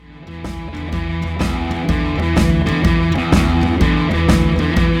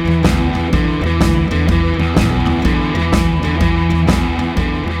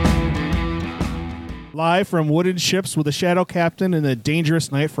Live from wooden ships with a shadow captain and a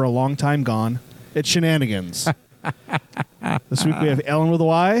dangerous night for a long time gone. It's Shenanigans. This week we have Allyn with a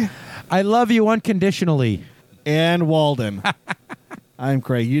Y. I love you unconditionally. And Walden. I'm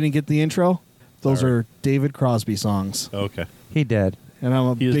Craig. You didn't get the intro? Those are David Crosby songs. Okay. He did. And I'm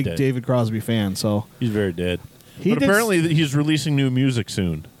a big David Crosby fan, so... He's very dead. But apparently he's releasing new music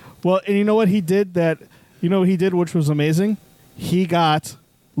soon. Well, and you know what he did which was amazing? He got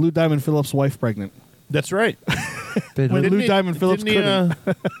Lou Diamond Phillips' wife pregnant. That's right. When Lou Diamond Phillips couldn't.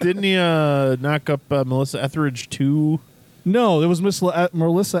 Didn't he knock up Melissa Etheridge too? No, it was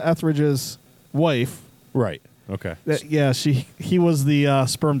Melissa Etheridge's wife. Right. Okay. Yeah, he was the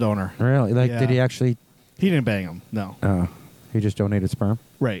sperm donor. Really? Did he actually... He didn't bang him, no. Oh. He just donated sperm?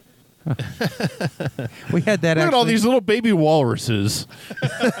 Right. We had that. Look at all these little baby walruses.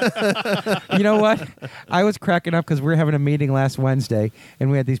 You know what? I was cracking up because we were having a meeting last Wednesday, and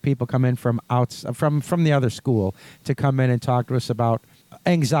we had these people come in from the other school to come in and talk to us about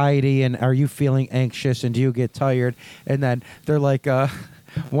anxiety and are you feeling anxious and do you get tired? And then they're like,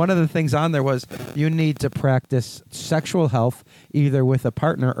 one of the things on there was you need to practice sexual health either with a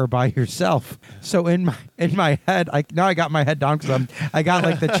partner or by yourself. So in my head, I got my head down because I got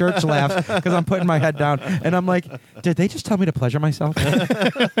like the church laughs because I'm putting my head down and I'm like, did they just tell me to pleasure myself?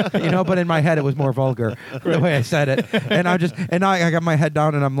 But in my head it was more vulgar the way I said it, and I got my head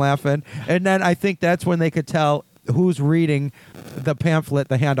down and I'm laughing, and then I think that's when they could tell who's reading the pamphlet,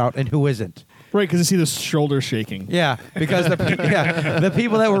 the handout, and who isn't. Right, because you see the shoulders shaking. Yeah, because the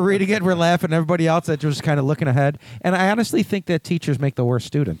people that were reading it were laughing, everybody else that was kind of looking ahead. And I honestly think that teachers make the worst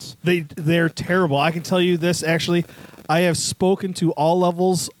students. They're terrible. I can tell you this, actually. I have spoken to all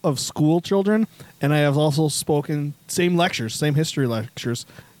levels of school children, and I have also spoken same history lectures,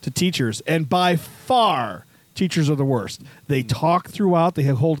 to teachers. And by far, teachers are the worst. They talk throughout. They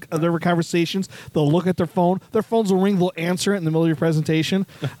hold other conversations. They'll look at their phone. Their phones will ring. They'll answer it in the middle of your presentation.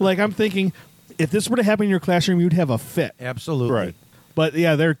 Like, I'm thinking... If this were to happen in your classroom, you'd have a fit. Absolutely. Right. But,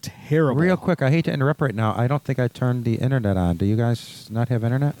 yeah, they're terrible. Real quick, I hate to interrupt right now. I don't think I turned the internet on. Do you guys not have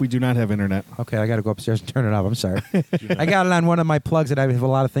internet? We do not have internet. Okay, I got to go upstairs and turn it off. I'm sorry. I got it on one of my plugs that I have a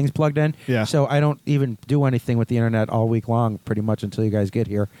lot of things plugged in. Yeah. So I don't even do anything with the internet all week long, pretty much until you guys get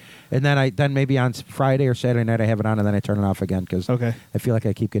here. And then maybe on Friday or Saturday night I have it on, and then I turn it off again because I feel like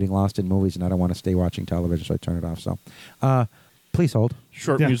I keep getting lost in movies, and I don't want to stay watching television, so I turn it off. So please hold.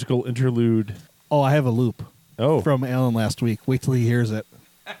 Short musical interlude. Oh, I have a loop from Allyn last week. Wait till he hears it.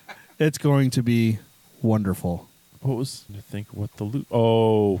 It's going to be wonderful. What was I think what the loop?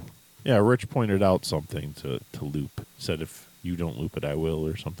 Oh, yeah. Rich pointed out something to loop. Said if you don't loop it, I will,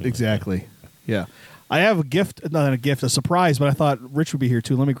 or something. Exactly. Like that. Yeah. I have a gift, not a gift, a surprise, but I thought Rich would be here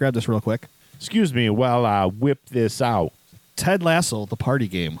too. Let me grab this real quick. Excuse me while I whip this out. Ted Lasso, the party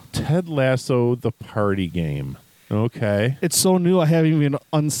game. Ted Lasso, the party game. Okay. It's so new I haven't even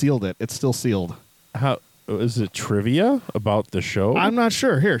unsealed it. It's still sealed. How is it trivia about the show? I'm not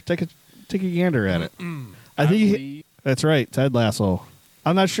sure. Here, take a gander at it. I think that's right, Ted Lasso.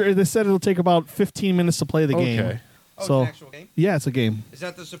 I'm not sure. They said it'll take about 15 minutes to play the game. Okay. Oh, so, it's an actual game? Yeah, it's a game. Is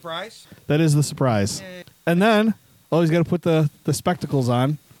that the surprise? That is the surprise. And then, he's got to put the spectacles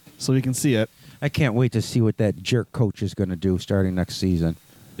on so we can see it. I can't wait to see what that jerk coach is going to do starting next season.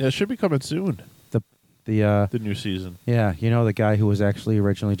 Yeah, it should be coming soon. The new season. Yeah, the guy who was actually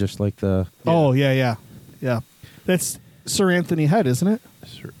originally just like the... Yeah. Oh, yeah. That's Sir Anthony Head, isn't it?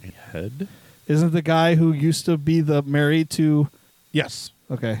 Sir Head? Isn't the guy who used to be married to... Yes.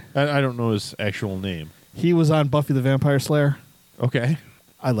 Okay. I don't know his actual name. He was on Buffy the Vampire Slayer. Okay.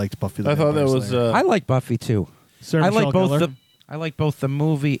 I liked Buffy the I Vampire thought that Slayer. was... I like Buffy, too. Sarah Michelle Gellar. I like both the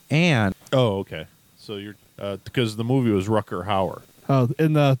movie and... Oh, okay. So you're... because the movie was Rucker Hauer. Oh,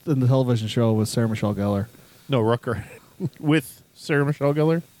 in the television show was Sarah Michelle Gellar. No, Rucker with Sarah Michelle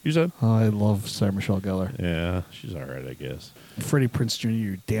Gellar, you said? Oh, I love Sarah Michelle Gellar. Yeah, she's all right, I guess. Freddie Prinze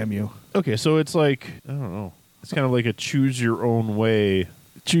Jr., damn you. Okay, so it's like, I don't know. It's kind of like a choose-your-own-way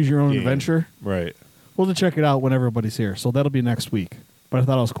Choose your own game. adventure. Right. We'll check it out when everybody's here. So that'll be next week. But I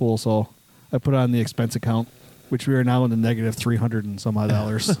thought it was cool, so I put it on the expense account, which we are now in the negative $300 and some odd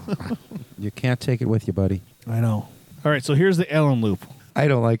dollars. You can't take it with you, buddy. I know. All right, so here's the Allyn loop. I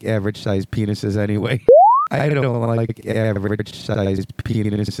don't like average-sized penises anyway. I don't like average-sized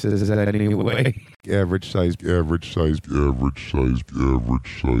penises anyway. Average-sized penises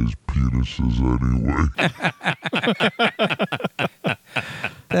anyway.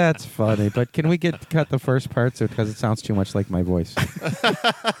 That's funny, but can we cut the first part because it sounds too much like my voice?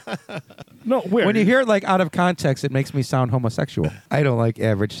 No, where? When you hear it like out of context, it makes me sound homosexual. I don't like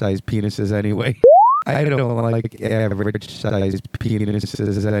average-sized penises anyway. I don't like average size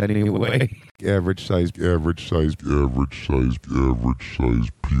penises anyway. Average size penises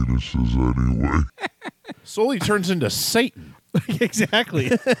anyway. Slowly turns into Satan. Exactly.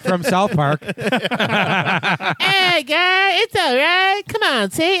 From South Park. Hey, guy, it's all right. Come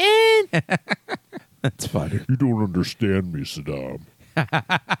on, Satan. That's funny. You don't understand me, Saddam.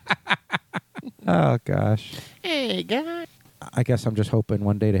 Oh, gosh. Hey, guy. I guess I'm just hoping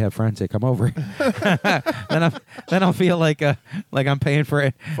one day to have friends that come over. then I'll feel like I'm paying for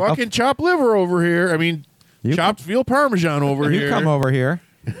it. Fucking chopped liver over here. I mean, You chopped veal parmesan over You here. come over here.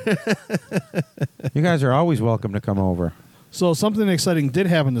 You guys are always welcome to come over. So something exciting did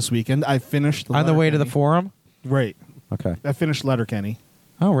happen this weekend. I finished On the way to the Letterkenny. forum? Right. Okay. I finished Letterkenny.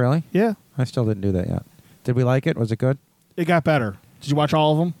 Oh, really? Yeah. I still didn't do that yet. Did we like it? Was it good? It got better. Did you watch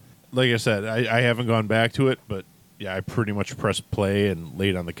all of them? Like I said, I haven't gone back to it, but yeah, I pretty much pressed play and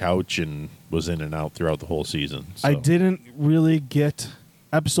laid on the couch and was in and out throughout the whole season. So. I didn't really get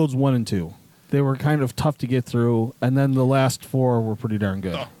episodes 1 and 2. They were kind of tough to get through, and then the last 4 were pretty darn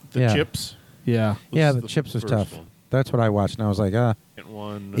good. Oh, the Yeah. chips. Yeah. Yeah, was the chips was first tough. one. That's what I watched, and I was like, Second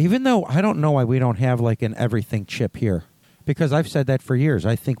one. Even though I don't know why we don't have like an everything chip here. Because I've said that for years.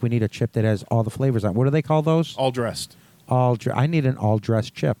 I think we need a chip that has all the flavors on. What do they call those? All dressed. I need an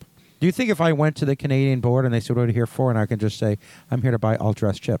all-dressed chip. Do you think if I went to the Canadian board and they said, what are you here for? And I can just say, I'm here to buy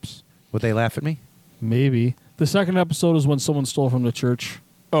all-dressed chips. Would they laugh at me? Maybe. The second episode is when someone stole from the church.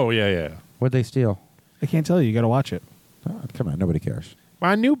 Oh, yeah. Would they steal? I can't tell you. You got to watch it. Oh, come on, nobody cares.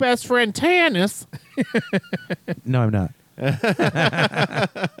 My new best friend, Tannis. No, I'm not.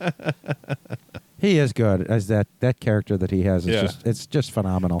 He is good as that character that he has. Yeah. It's just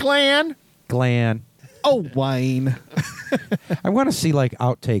phenomenal. Glenn. Oh, wine. I want to see like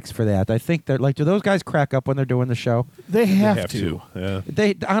outtakes for that. I think they're like, do those guys crack up when they're doing the show? They You have, to. Yeah.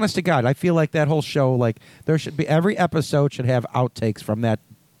 They, honest to God, I feel like that whole show, like there should be every episode should have outtakes from that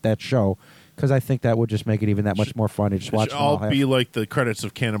show because I think that would just make it even that much more fun to just It watch should them all. all be like the credits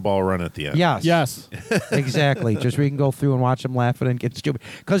of Cannonball Run at the end. Yes, Yes. exactly. Just we can go through and watch them laughing and get stupid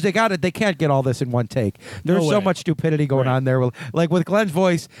because they can't get all this in one take. There's No so way. much stupidity going Right. on there. Like with Glenn's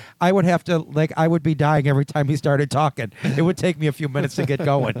voice, I would have to I would be dying every time he started talking. It would take me a few minutes to get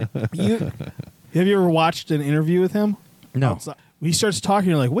going. Have you ever watched an interview with him? No, Outside- He starts talking,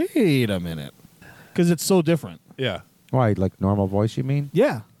 you're like, wait a minute. Because it's so different. Yeah. why like normal voice? You mean?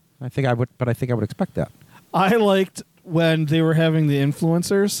 Yeah. I think I would expect that. I liked when they were having the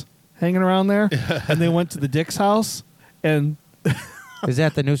influencers hanging around there, and they went to the Dick's house, and Is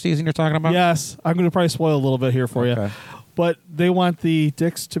that the new season you're talking about? yes, I'm going to probably spoil a little bit here for you, Okay. but they want the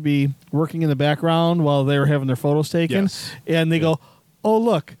Dicks to be working in the background while they were having their photos taken, Yes. and they go, "Oh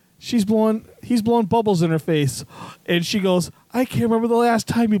look, he's blowing bubbles in her face," and she goes, "I can't remember the last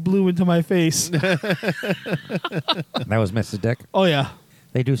time he blew into my face." That was Mrs. Dick. Oh yeah,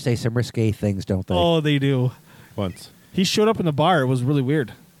 They do say some risque things, don't they? oh they do. Once. He showed up in the bar. It was really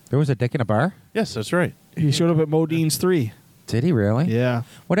weird. There was a dick in a bar? Yes, that's right. He showed up at Modine's 3. Did he really? Yeah.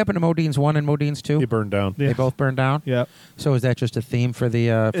 What happened to Modine's 1 and Modine's 2? He burned down. Yeah. They both burned down? Yeah. So is that just a theme for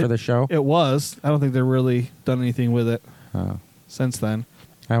the show? It was. I don't think they've really done anything with it Oh. since then.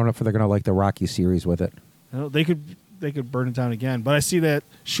 I don't know if they're going to like the Rocky series with it. They could burn it down again. But I see that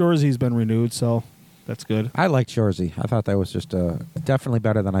Shoresy's been renewed, so that's good. I liked Shorzy. I thought that was just definitely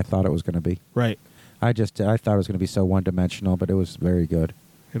better than I thought it was going to be. Right. I thought it was going to be so one-dimensional, but it was very good.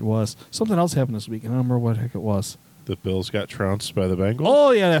 It was. Something else happened this week. I don't remember what the heck it was. The Bills got trounced by the Bengals. Oh,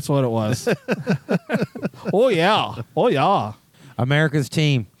 yeah, that's what it was. Oh, yeah. Oh, yeah. America's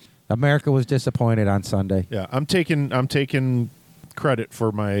team. America was disappointed on Sunday. Yeah, I'm taking credit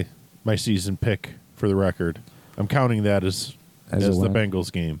for my season pick for the record. I'm counting that as As a the win.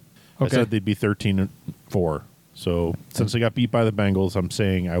 Bengals game. Okay. I said they'd be 13-4. So since they got beat by the Bengals, I'm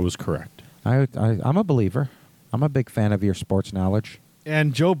saying I was correct. I'm a believer. I'm a big fan of your sports knowledge.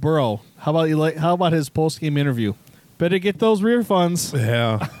 And Joe Burrow. How about his post-game interview? Better get those refunds.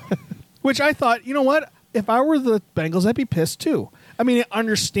 Yeah. Which I thought, you know what? If I were the Bengals, I'd be pissed too. I mean, I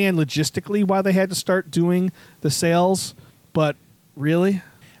understand logistically why they had to start doing the sales, but really?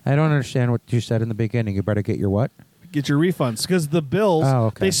 I don't understand what you said in the beginning. You better get your what? Get your refunds. Because the Bills, Oh,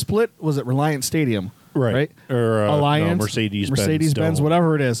 okay. they split, was it Reliant Stadium? Right. Or Alliance? no, Mercedes-Benz Mercedes-Benz, Dome.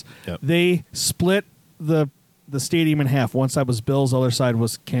 whatever it is. Yep. They split the stadium in half. One side was Bills, the other side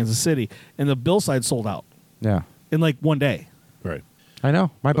was Kansas City. And the Bill side sold out Yeah. in like one day. Right. I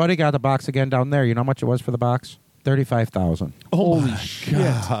know. My buddy got the box again down there. You know how much it was for the box? $35,000. Holy shit.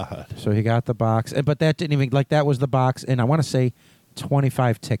 God. So he got the box, but that didn't even that was the box, and I want to say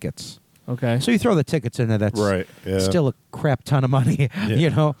 25 tickets. Okay. So you throw the tickets in there. That's Right. Yeah. still a crap ton of money, Yeah. you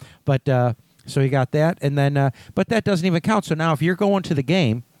know. But So you got that, and then, but that doesn't even count. So now, if you're going to the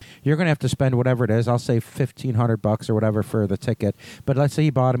game, you're going to have to spend whatever it is. I'll say $1,500 or whatever for the ticket. But let's say he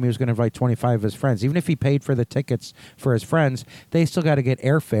bought him, he was going to invite 25 of his friends. Even if he paid for the tickets for his friends, they still got to get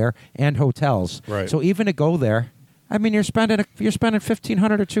airfare and hotels. Right. So even to go there, I mean, you're spending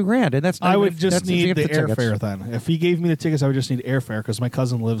 $1,500 or $2,000, and that's not I even would if- just that's need if the tickets. airfare then. If he gave me the tickets, I would just need airfare because my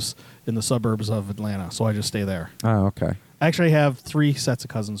cousin lives in the suburbs of Atlanta, so I just stay there. Oh, okay. I actually have 3 sets of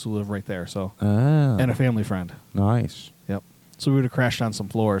cousins who live right there, so Ah, and a family friend. nice. Yep. So we would have crashed on some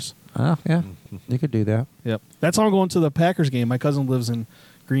floors. Oh, yeah, you could do that. Yep. That's how I'm going to the Packers game. My cousin lives in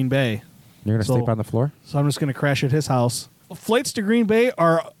Green Bay, You're going to So- sleep on the floor? so I'm just going to crash at his house. Flights to Green Bay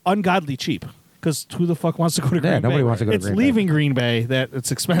are ungodly cheap because who the fuck wants to go to Green Bay? nobody wants to go to It's Green Bay. leaving Green Bay that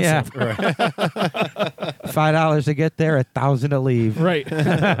it's expensive. $5 to get there, $1,000 to leave. Right. You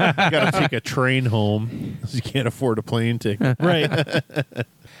got to take a train home. 'Cause you can't afford a plane ticket. Right.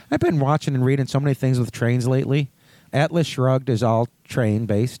 I've been watching and reading so many things with trains lately. Atlas Shrugged is all train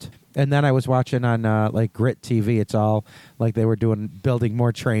based, and then I was watching on like Grit TV. It's all like they were building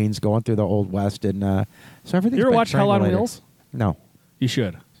more trains going through the Old West, and so everything. You ever watch Hell on Wheels? No, You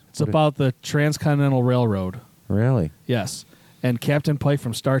should. It's What is- about the Transcontinental Railroad. really. Yes. And Captain Pike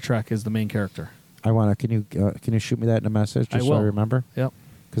from Star Trek is the main character. I want to. Can you shoot me that in a message just I so I will. remember? Yep.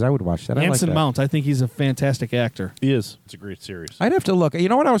 Because I would watch that. I like Anson that. Mount. I think he's a fantastic actor. He is. It's a great series. I'd have to look. You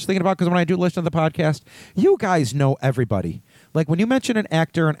know what I was thinking about? Because when I do listen to the podcast, you guys know everybody. Like when you mention an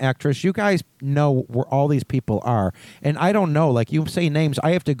actor and actress, you guys know where all these people are, and I don't know. Like you say names,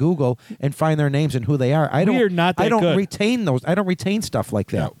 I have to Google and find their names and who they are. I don't. We are not that I don't good. retain those. I don't retain stuff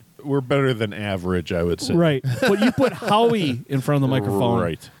like that. We're better than average, I would say. Right. But you put Howie in front of the microphone.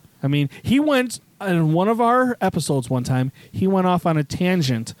 Right. I mean, he went in one of our episodes one time, he went off on a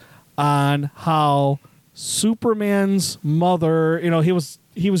tangent on how Superman's mother, he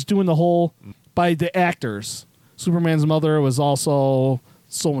was doing the whole by the actors. Superman's mother was also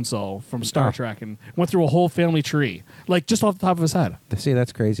so and so from Star Trek, and went through a whole family tree, like just off the top of his head. See,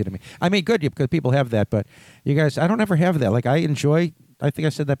 that's crazy to me. I mean, good because people have that, but you guys, I don't ever have that. Like I enjoy. I think I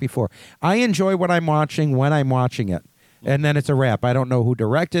said that before. I enjoy what I'm watching when I'm watching it. And then it's a wrap. I don't know who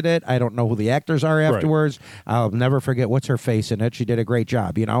directed it. I don't know who the actors are afterwards. I'll never forget what's her face in it. She did a great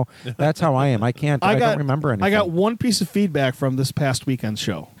job, That's how I am. I don't remember anything. I got one piece of feedback from this past weekend's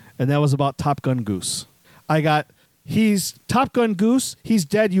show, and that was about Top Gun Goose. He's Top Gun Goose, he's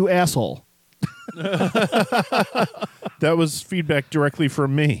dead, you asshole. That was feedback directly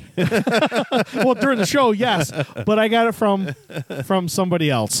from me. Well, during the show, yes, but I got it from somebody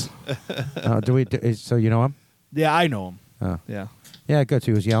else. So you know him? Yeah, I know him. Oh. Yeah. Yeah, good. So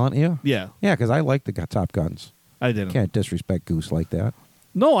he was yelling at you? Yeah, Yeah, because I like the Top Guns. I didn't. Can't disrespect Goose like that.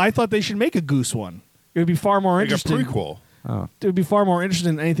 No, I thought they should make a Goose one. It would be far more Like a interesting. prequel. Oh. It would be far more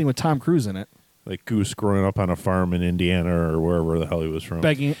interesting than anything with Tom Cruise in it. Like Goose growing up on a farm in Indiana or wherever the hell he was from.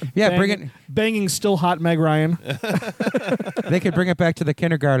 Banging still hot Meg Ryan. They could bring it back to the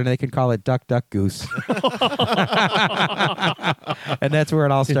kindergarten. They could call it Duck, Duck, Goose. And that's where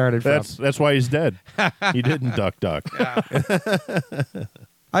it all started from. That's why he's dead. He didn't duck.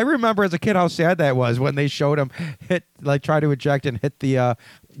 I remember as a kid how sad that was when they showed him try to eject and hit the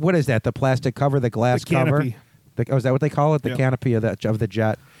what is that? The plastic cover, the glass The canopy. cover. Is that what they call it? The Yeah. canopy of the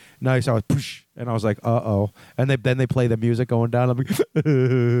jet. No, I saw it, push, and I was like, uh-oh. And then they play the music going down. I'm like,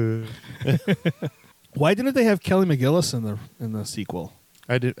 Why didn't they have Kelly McGillis in the sequel?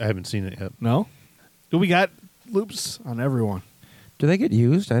 I haven't seen it yet. No? We got loops on everyone. do they get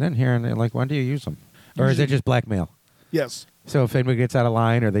used? I didn't hear any. Like, when do you use them? Or is it just blackmail? Yes. So if anyone gets out of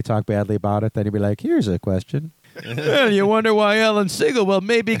line or they talk badly about it, then you'd be like, here's a question. Well, you wonder why Ellen's single? Well,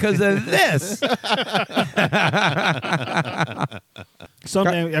 maybe because of this.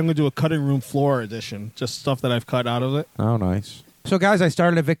 Someday I'm going to do a cutting room floor edition, just stuff that I've cut out of it. Oh, nice. So, guys, I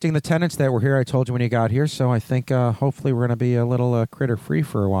started evicting the tenants that were here. I told you when you got here. So I think hopefully we're going to be a little critter-free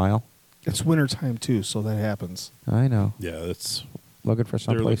for a while. It's wintertime, too, so that happens. I know. Yeah, that's Looking for they're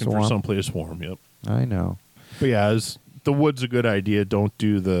someplace looking warm. for someplace warm. Yep. I know. But yeah, the wood's a good idea. Don't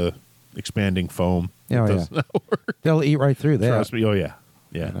do the expanding foam. Oh, It yeah. does not work. They'll eat right through that. Trust me. Oh yeah,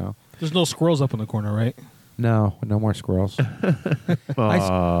 yeah. You know? There's no squirrels up in the corner, right? No more squirrels.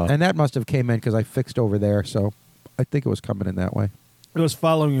 And that must have came in because I fixed over there, so I think it was coming in that way. It was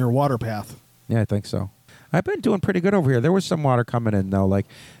following your water path. Yeah, I think so. I've been doing pretty good over here. There was some water coming in, though. Like,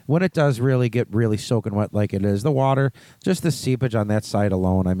 when it does really get really soaking wet like it is, the water, just the seepage on that side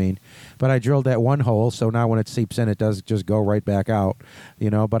alone, I mean. But I drilled that one hole, so now when it seeps in, it does just go right back out,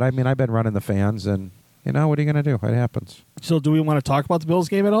 But, I mean, I've been running the fans, and, what are you going to do? It happens. So do we want to talk about the Bills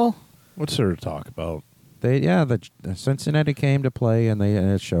game at all? What's there to talk about? The Cincinnati came to play, and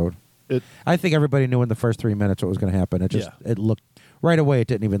it showed. I think everybody knew in the first 3 minutes what was going to happen. It looked right away. It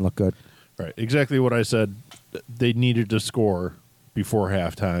didn't even look good. Right. Exactly what I said. They needed to score before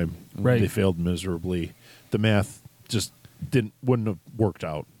halftime. Right. They failed miserably. The math just wouldn't have worked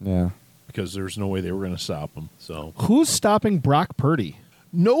out. Yeah. Because there's no way they were going to stop them. So Who's stopping Brock Purdy?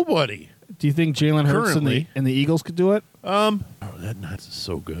 nobody. Do you think Jalen Hurts and the Eagles could do it? That's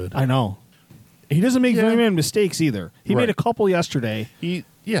so good. I know. He doesn't make very many mistakes either. He made a couple yesterday. But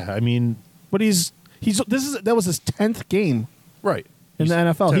that was his 10th game right in the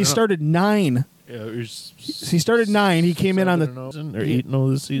NFL. He started 9. Yeah, He started 9. He came in on the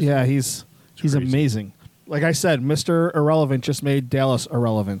 8-0 this season. Yeah, he's crazy. amazing. Like I said, Mr. Irrelevant just made Dallas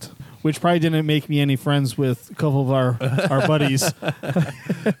irrelevant, which probably didn't make me any friends with a couple of our buddies.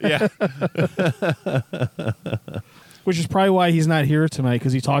 Yeah. Which is probably why he's not here tonight,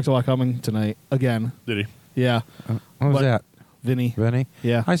 because he talked about coming tonight again. Did he? Yeah. What was that? Vinny. Vinny?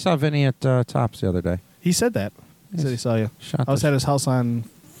 Yeah. I saw Vinny at Tops the other day. He said that. He said he saw you. I was at his house on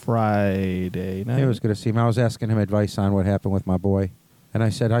Friday night. It was good to see him. I was asking him advice on what happened with my boy. And I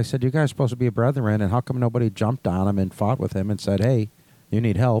said, you guys are supposed to be brethren, and how come nobody jumped on him and fought with him and said, hey, you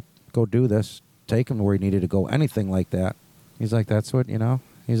need help, go do this, take him where he needed to go, anything like that. He's like, that's what,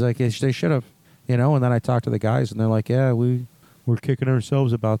 He's like, they should have, and then I talked to the guys, and they're like, yeah, we're kicking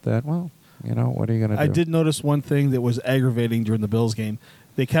ourselves about that. Well, what are you going to do? I did notice one thing that was aggravating during the Bills game.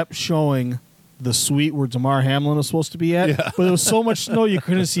 They kept showing the suite where Damar Hamlin was supposed to be at, but there was so much snow you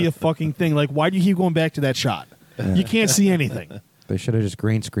couldn't see a fucking thing. Like, why do you keep going back to that shot? Yeah. You can't see anything. They should have just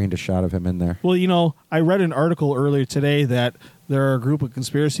green screened a shot of him in there. Well, I read an article earlier today that there are a group of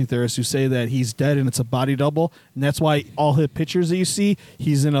conspiracy theorists who say that he's dead and it's a body double, and that's why all his pictures that you see,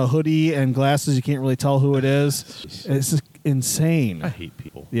 he's in a hoodie and glasses. You can't really tell who it is. It's just insane. I hate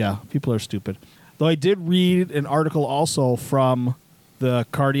people. Yeah, people are stupid. Though I did read an article also from the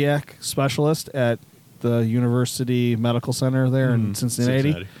cardiac specialist at the University Medical Center there in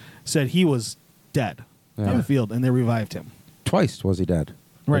Cincinnati. Said he was dead on the field, and they revived him. Twice was he dead.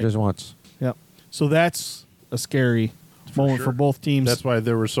 Or Right. just once. Yep. So that's a scary moment for both teams. That's why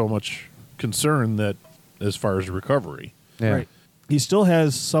there was so much concern that as far as recovery. Yeah. Right. He still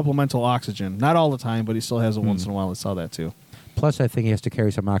has supplemental oxygen. Not all the time, but he still has it once in a while. I saw that too. Plus, I think he has to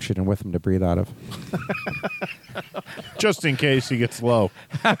carry some oxygen with him to breathe out of. Just in case he gets low.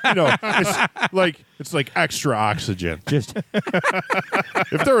 It's like extra oxygen. Just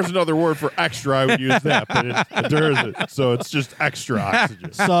If there was another word for extra, I would use that, but there isn't. So it's just extra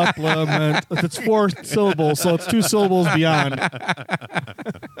oxygen. Supplement. It's 4 syllables, so it's 2 syllables beyond.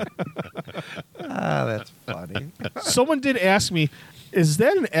 that's funny. Someone did ask me, is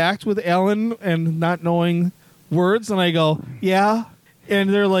that an act with Allyn and not knowing words? And I go, yeah.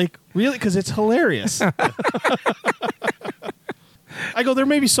 And they're like, really? Because it's hilarious. I go, there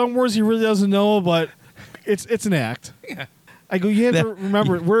may be some words he really doesn't know, but it's an act. Yeah. I go, you have to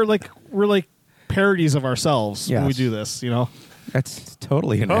remember, we're like parodies of ourselves when we Yes. do this, That's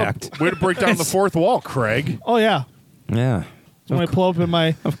totally an act. Way to break down the fourth wall, Craig. Oh yeah. Yeah. When I pull up in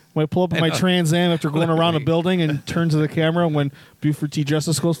my Trans Am after going around a building and turn to the camera when Buford T.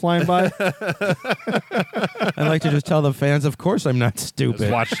 Justice goes flying by. I like to just tell the fans, of course I'm not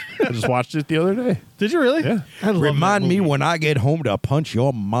stupid. I just watched it the other day. Did you really? Yeah. I love Remind that me movie. when I get home to punch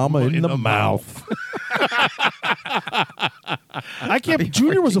your mama in the mouth. I can't.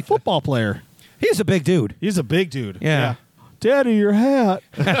 Junior was a football player. He's a big dude. He's a big dude. Yeah. Daddy, your hat.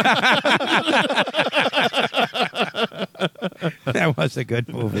 That was a good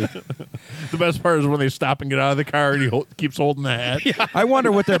movie. The best part is when they stop and get out of the car and he keeps holding the hat. Yeah. I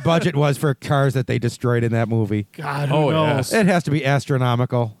wonder what their budget was for cars that they destroyed in that movie. God, who Oh, yeah. knows? It has to be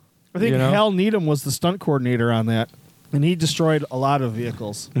astronomical. I think you know? Hal Needham was the stunt coordinator on that, and he destroyed a lot of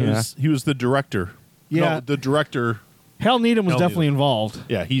vehicles. He was the director. Yeah. No, the director. Hal Needham was Hal definitely Needham. involved.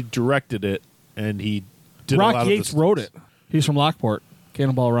 Yeah, he directed it and he did a lot Rock of Yates the wrote it. He's from Lockport,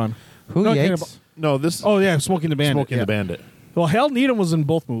 Cannonball Run. Who, No, Yates? No, this. Oh yeah, Smoking the Bandit. Smoking yeah. the Bandit. Well, Hal Needham was in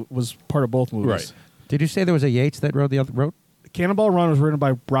both. Was part of both movies. Right. Did you say there was a Yates that wrote Cannonball Run was written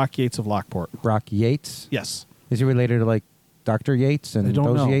by Brock Yates of Lockport. Brock Yates? Yes. Is he related to like Dr. Yates and I don't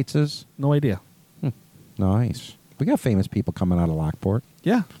those know. Yateses? No idea. Nice. We got famous people coming out of Lockport.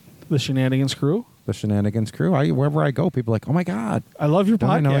 Yeah. The Shenanigans crew. The Shenanigans crew. Wherever I go, people are like, oh my God. I love your Don't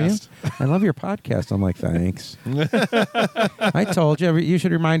I know you? podcast. I love your podcast. I'm like, thanks. I told you, you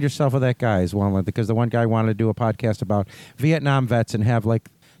should remind yourself of that guy as one, because the one guy wanted to do a podcast about Vietnam vets and have like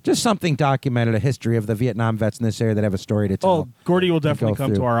just something documented, a history of the Vietnam vets in this area that have a story to tell. Oh, Gordy will definitely go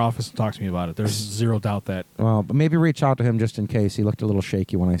come to through. our office and talk to me about it. There's zero doubt that. Well, but maybe reach out to him just in case. He looked a little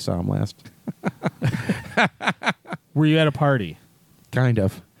shaky when I saw him last. Were you at a party? Kind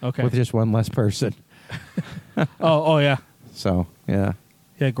of. Okay. with just one less person. Oh yeah. So yeah.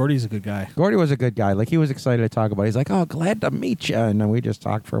 Yeah, Gordy's a good guy. Gordy was a good guy. Like, he was excited to talk about it. He's like, oh, glad to meet you. And then we just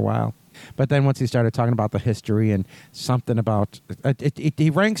talked for a while. But then once he started talking about the history and something about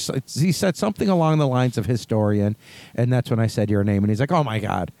he said something along the lines of historian. And that's when I said your name. And he's like, oh, my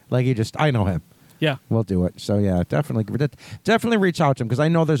God. Like, I know him. Yeah. We'll do it. So, yeah, definitely reach out to him, because I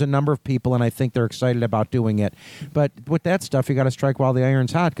know there's a number of people and I think they're excited about doing it. But with that stuff, you got to strike while the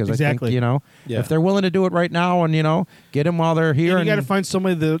iron's hot, because Exactly. I think, if they're willing to do it right now and, get them while they're here. And you got to find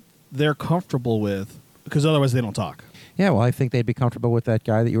somebody that they're comfortable with, because otherwise they don't talk. Yeah, well, I think they'd be comfortable with that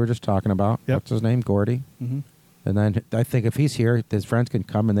guy that you were just talking about. Yep. What's his name? Gordy. Mm-hmm. And then I think if he's here, his friends can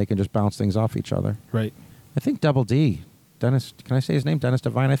come and they can just bounce things off each other. Right. I think Double D, Dennis, can I say his name? Dennis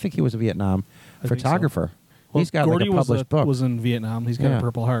Devine. I think he was a Vietnam I think so. photographer. Well, He's got Gordy like a published book. was in Vietnam. He's got Yeah. a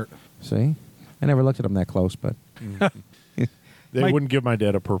Purple Heart. See? I never looked at him that close, but They Mike- wouldn't give my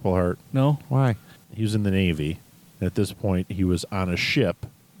dad a Purple Heart. No? why? He was in the Navy. At this point, he was on a ship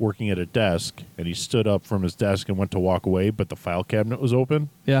working at a desk, and he stood up from his desk and went to walk away, but the file cabinet was open.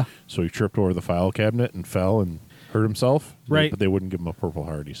 Yeah. So he tripped over the file cabinet and fell and hurt himself. Right. But they wouldn't give him a Purple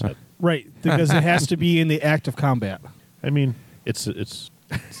Heart, he said. Right. Because it has to be in the act of combat. I mean, it's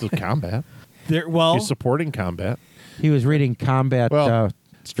the combat. Well, He's supporting combat. He was reading combat Well-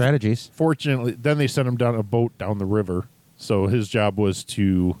 strategies. Fortunately, then they sent him down a boat down the river. So his job was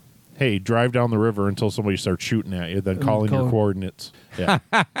to, hey, drive down the river until somebody starts shooting at you, then call in your coordinates. Yeah.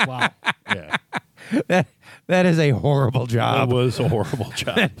 wow. Yeah. That is a horrible That job. was a horrible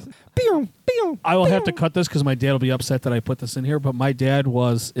job. Pew, pew, I will have to pew. cut this because my dad will be upset that I put this in here, but my dad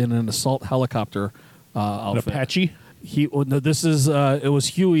was in an assault helicopter An outfit. Apache? No, this is it was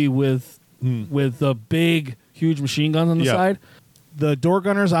Huey with the big, huge machine guns on the Yeah. side. The door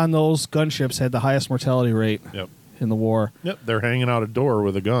gunners on those gunships had the highest mortality rate Yep. in the war. Yep. They're hanging out a door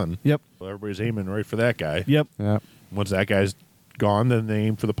with a gun. Yep. Well, everybody's aiming right for that guy. Yep. Yeah. Once that guy's gone, then they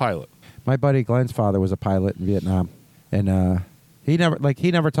aim for the pilot. My buddy Glenn's father was a pilot in Vietnam, and he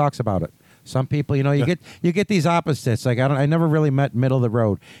never talks about it. Some people, you get these opposites. Like I never really met middle of the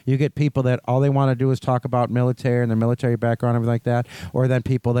road. You get people that all they want to do is talk about military and their military background and everything like that, or then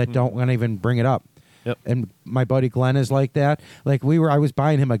people that don't want to even bring it up. Yep. And my buddy Glenn is like that. Like I was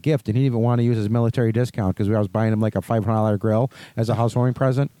buying him a gift, and he didn't even want to use his military discount because I was buying him like a $500 grill as a housewarming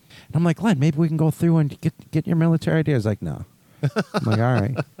present. And I'm like, Glenn, maybe we can go through and get your military ideas. Like, no. I'm like, all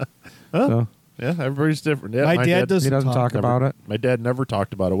right. So Yeah, everybody's different. Yeah, My dad he doesn't talk about it. My dad never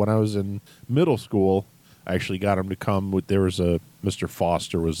talked about it. When I was in middle school, I actually got him to come. There was a Mr.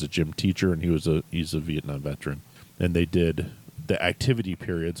 Foster was a gym teacher, and he's a Vietnam veteran. And they did the activity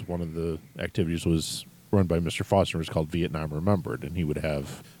periods. One of the activities was run by Mr. Foster. It was called Vietnam Remembered, and he would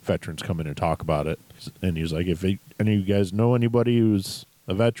have veterans come in and talk about it. And he was like, if any of you guys know anybody who's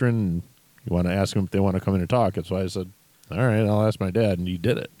a veteran, and you want to ask them if they want to come in and talk. That's why I said, all right, I'll ask my dad, and he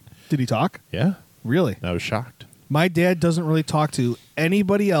did it. Did he talk? Yeah, Really? I was shocked. My dad doesn't really talk to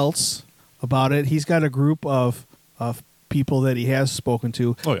anybody else about it. He's got a group of people that he has spoken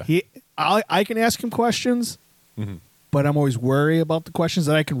to. Oh, yeah. I can ask him questions, but I'm always wary about the questions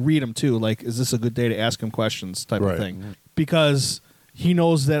that I can read him too. Like, is this a good day to ask him questions type Right. of thing? Because he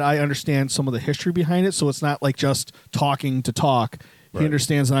knows that I understand some of the history behind it, so it's not like just talking to talk. He Right.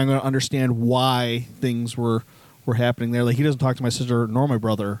 understands that I'm going to understand why things were happening there. Like, he doesn't talk to my sister nor my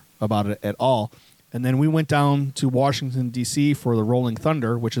brother about it at all. And then we went down to Washington, D.C. for the Rolling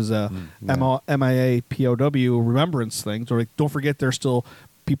Thunder, which is a MIA POW remembrance thing. So, like, don't forget there's still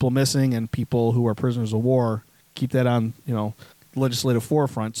people missing and people who are prisoners of war. Keep that on, the legislative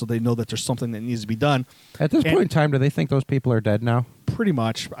forefront so they know that there's something that needs to be done. At this And- point in time, do they think those people are dead now? Pretty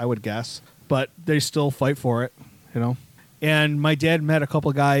much, I would guess. But they still fight for it, And my dad met a couple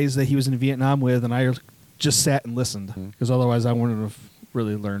of guys that he was in Vietnam with, and I just sat and listened because otherwise I wouldn't have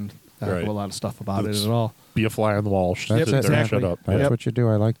really learned Right. a lot of stuff about That's- it at all. Be a fly on the wall. That's Sit there and exactly. shut up. That's Yeah. what you do.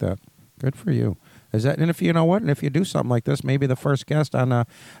 I like that. Good for you. Is that? And if you know what, and if you do something like this, maybe the first guest on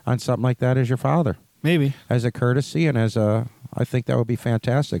something like that is your father, Maybe. as a courtesy and as a. I think that would be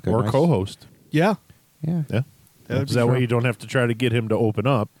fantastic. A Or nice- co-host. Yeah. Yeah. Yeah. That would be That way fun. you don't have to try to get him to open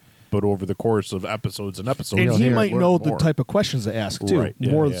up, but over the course of episodes and episodes, And you'll he hear might more know and the more. type of questions to ask, too, Right.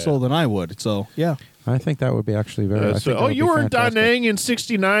 Yeah, more yeah. so than I would. So, yeah. I think that would be actually very. I So, think that would you be were in Da fantastic. Nang in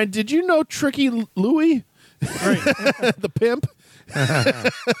 '69. Did you know Tricky Louie? Right. The pimp?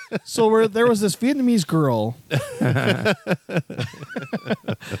 So there was this Vietnamese girl.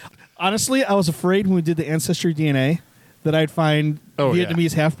 Honestly, I was afraid when we did the Ancestry DNA that I'd find Oh, yeah.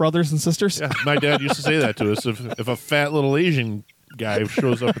 Vietnamese half-brothers and sisters. Yeah, my dad used to say that to us. If a fat little Asian guy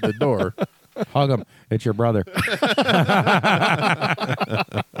shows up at the door, Hug him. It's your brother.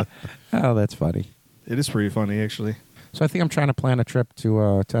 Oh, that's funny. It is pretty funny, actually. So I think I'm trying to plan a trip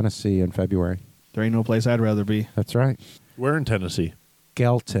to Tennessee in February. There ain't no place I'd rather be. That's right. Where in Tennessee?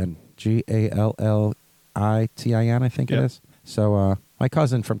 Galton. Gallitin, I think it Yep. is. So my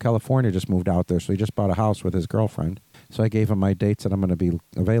cousin from California just moved out there, so he just bought a house with his girlfriend. So I gave him my dates that I'm going to be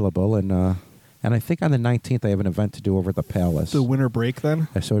available, and I think on the 19th I have an event to do over at the Palace. The winter break, then?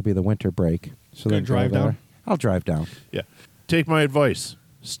 So it'd be the winter break. So Gonna then go drive there. down? I'll drive down. Yeah. Take my advice.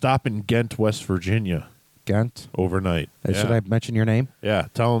 Stop in Ghent, West Virginia Ghent. overnight. Should I mention your name? Yeah.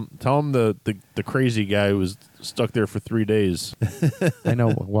 Tell him the crazy guy who was stuck there for 3 days. I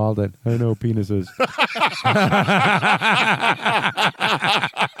know Walden. I know penises.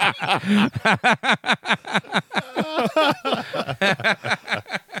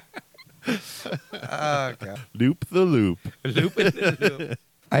 Oh, God. Loop the loop.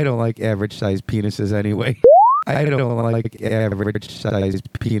 I don't like average sized penises anyway. I don't like average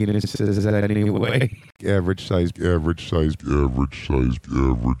sized penises anyway. Average size penises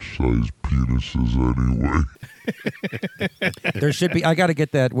anyway. There should be. I got to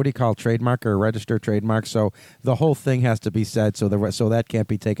get that. What do you call trademark or register trademark? So the whole thing has to be said. So that can't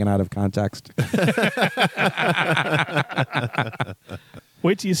be taken out of context.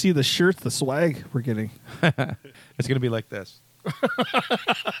 Wait till you see the shirts, the swag we're getting. It's gonna be like this.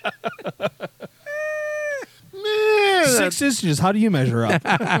 6 inches. How do you measure up?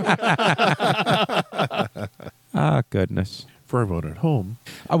 Ah, goodness. For everyone at home.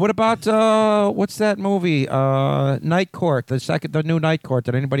 What about what's that movie? Night Court. The new Night Court.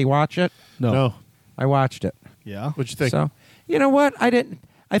 Did anybody watch it? No. I watched it. Yeah. What'd you think? So you know what? I didn't.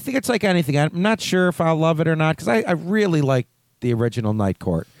 I think it's like anything. I'm not sure if I'll love it or not because I really like the original Night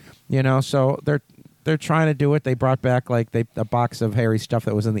Court. You know, so they're trying to do it. They brought back a box of hairy stuff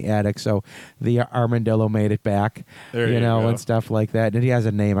that was in the attic, so the armadillo made it back. There you know, go. and stuff like that. And he has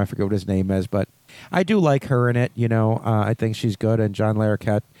a name. I forget what his name is, but I do like her in it. You know, I think she's good. And John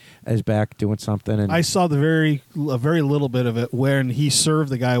Larroquette is back doing something. And I saw a very little bit of it when he served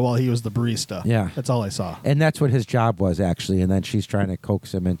the guy while he was the barista. Yeah. That's all I saw. And that's what his job was, actually. And then she's trying to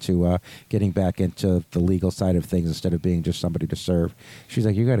coax him into getting back into the legal side of things instead of being just somebody to serve. She's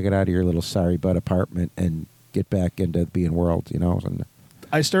like, you got to get out of your little sorry butt apartment and get back into being world, you know. And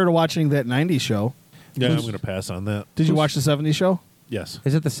I started watching that 90s show. Yeah, I'm going to pass on that. Did you watch the 70s show? Yes.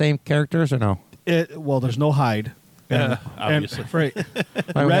 is it the same characters or no? Well, there's no Hyde. Yeah, obviously. Right.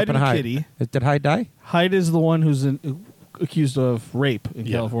 Why would Red happen to and Hyde? Kitty. Did Hyde die? Hyde is the one who's accused of rape in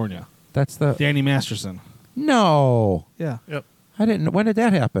Yeah. California. That's the... Danny Masterson. No. Yeah. Yep. I didn't... When did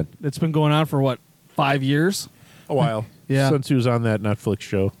that happen? It's been going on for, 5 years? A while. Yeah. Since he was on that Netflix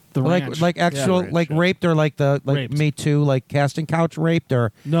show. The ranch. Like actual... ranch, like yeah. raped or like the... Like Raped. Me Too, like casting couch raped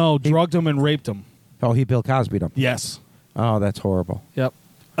or... No, drugged him and raped him. Oh, he Bill Cosby'd him. Yes. Oh, that's horrible. Yep.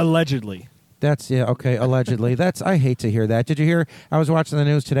 Allegedly. That's... Yeah, okay, allegedly. That's... I hate to hear that. Did you hear... I was watching the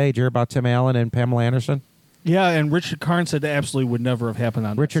news today. Did you hear about Tim Allen and Pamela Anderson? Yeah, and Richard Karn said that absolutely would never have happened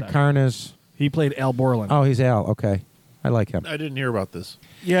on Richard that set. Karn is... He played Al Borland. Oh, he's Al. Okay. I like him. I didn't hear about this.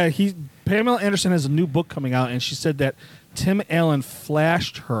 Yeah, Pamela Anderson has a new book coming out, and she said that Tim Allen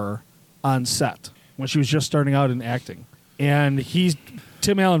flashed her on set when she was just starting out in acting. And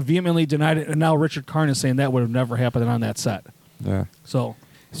Tim Allen vehemently denied it, and now Richard Karn is saying that would have never happened on that set. Yeah. So,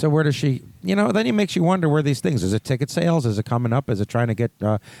 So where does she... You know, then it makes you wonder where these things... Is it ticket sales? Is it coming up? Is it trying to get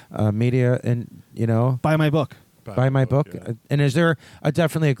media and, you know... buy my book. Buy my book? Yeah. And is there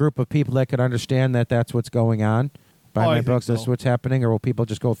definitely a group of people that could understand that that's what's going on? Buy Oh, my I book, think this is so. what's happening? Or will people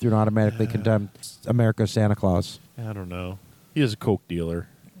just go through and automatically condemn America's Santa Claus? I don't know. He is a coke dealer.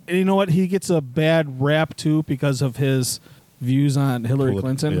 And you know what? He gets a bad rap, too, because of his views on Hillary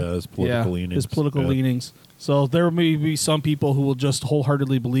Clinton. Yeah, his political leanings. His political Yeah. leanings. So there may be some people who will just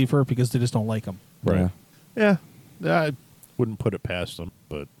wholeheartedly believe her because they just don't like him. Right. Yeah. Yeah. I wouldn't put it past him,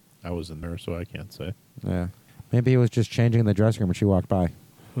 but I was in there, so I can't say. Yeah. Maybe he was just changing in the dressing room when she walked by.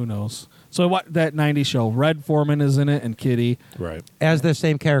 Who knows? So what that 90s show, Red Foreman is in it and Kitty. Right. As the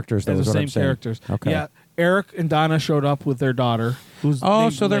same characters, though, As is the what same I'm saying. characters. Okay. Yeah. Eric and Donna showed up with their daughter. Who's Oh,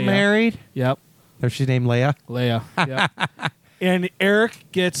 named so they're Leia. married? Yep. She's named Leia? Leia. Yep. And Eric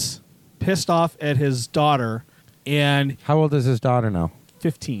gets pissed off at his daughter, and How old is his daughter now?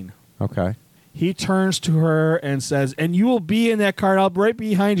 15. Okay. He turns to her and says, and you will be in that car. I'll be right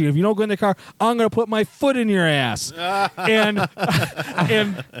behind you. If you don't go in the car, I'm going to put my foot in your ass. and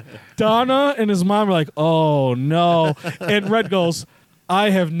Donna and his mom are like, oh, no. And Red goes, I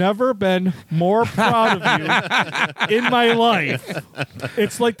have never been more proud of you in my life.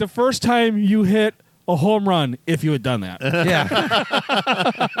 It's like the first time you hit a home run if you had done that. Yeah.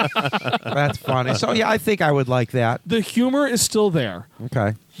 That's funny. So, yeah, I think I would like that. The humor is still there.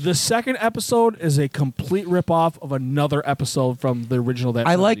 Okay. The second episode is a complete ripoff of another episode from the original.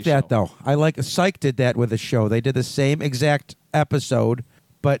 I like that, though. I like Psych did that with a show. They did the same exact episode,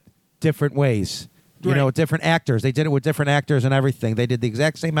 but different ways. You know, different actors. They did it with different actors and everything. They did the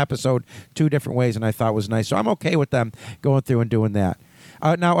exact same episode 2 different ways, and I thought it was nice. So I'm okay with them going through and doing that.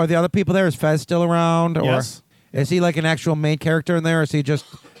 Now, are the other people there? Is Fez still around? Or Yes. Is he like an actual main character in there, or is he just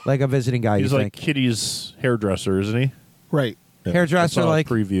like a visiting guy, He's you like think? Kitty's hairdresser, isn't he? Right. Yeah. Hairdresser, I saw a like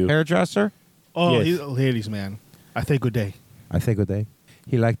preview. hairdresser? Oh, Yes. he's a ladies' man. I think good day. I think would they?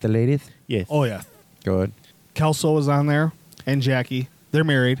 He liked the ladies? Yes. Oh, yeah. Good. Kelso is on there and Jackie. They're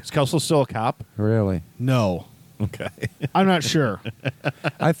married. Is Kelso still a cop? Really? No. Okay. I'm not sure.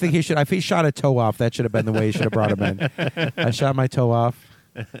 I think he should. If he shot a toe off, that should have been the way he should have brought him in. I shot my toe off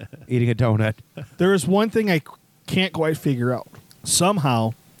eating a donut. There is one thing I can't quite figure out.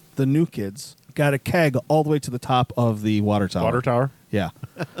 Somehow, the new kids got a keg all the way to the top of the water tower. Water tower? Yeah.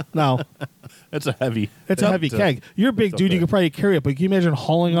 Now, That's a heavy. it's a heavy keg. You're a big it's dude. You okay. could probably carry it, but can you imagine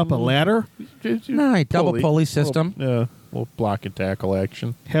hauling up a ladder? No, double pulley system. Yeah. Little block and tackle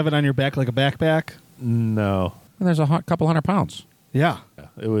action. Have it on your back like a backpack? No. And there's a couple 100 pounds. Yeah. Yeah,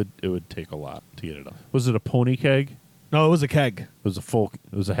 it would take a lot to get it up. Was it a pony keg? No, it was a keg. It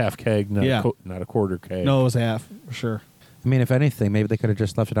was a half keg, not, Yeah. not a quarter keg. No, it was half, for sure. I mean, if anything, maybe they could have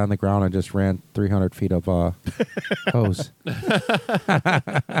just left it on the ground and just ran 300 feet of hose.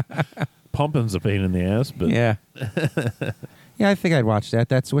 Pumping's a pain in the ass, but Yeah. Yeah, I think I'd watch that.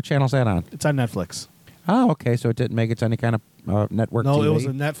 That's what channel's that on? It's on Netflix. Oh, okay. So it didn't make it to any kind of network No, TV? it was a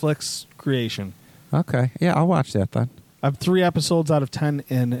Netflix creation. Okay. Yeah, I'll watch that then. I have 3 episodes out of 10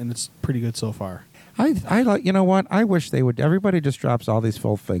 in, and it's pretty good so far. I like. You know what? I wish they would. Everybody just drops all these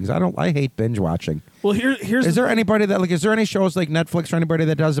full things. I hate binge watching. Well, here's Is there anybody that like? Is there any shows like Netflix or anybody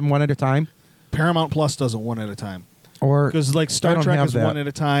that does them one at a time? Paramount Plus does it one at a time. Or Because like I Star don't Trek have is that. one at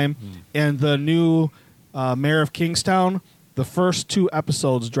a time, and the new Mayor of Kingstown, the first 2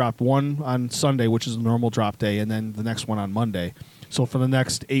 episodes dropped, one on Sunday, which is a normal drop day, and then the next one on Monday. So for the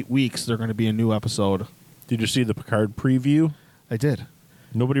next 8 weeks, they're going to be a new episode. did you see the Picard preview? I did.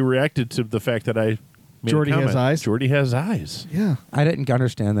 Nobody reacted to the fact that I made Geordi a comment. has eyes? Geordi has eyes. Yeah. I didn't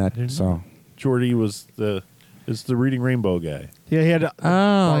understand that. So Geordi is the Reading Rainbow guy. Yeah, he had Oh,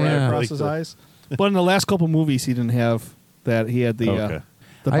 right yeah. across Like his the- eyes. But in the last couple movies, he didn't have that. He had the Okay.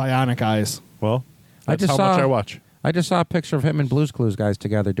 the I- bionic eyes. Well, I that's just how saw- much I watch. I just saw a picture of him and Blue's Clues guys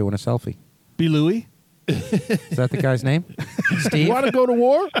together doing a selfie. B. Louie? Is that the guy's name? Steve? You want to go to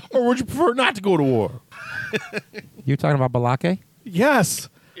war, or would you prefer not to go to war? You talking about Balake? Yes.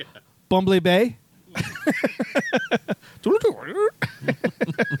 Bumbley Bay?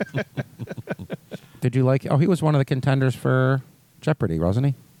 Did you like? Oh, he was one of the contenders for Jeopardy, wasn't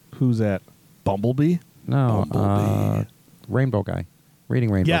he? Who's that? Bumblebee? No, Bumblebee. Rainbow guy, Reading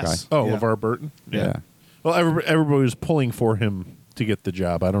Rainbow Yes. Oh, Yeah. LeVar Burton. guy. Yeah. Well, everybody was pulling for him to get the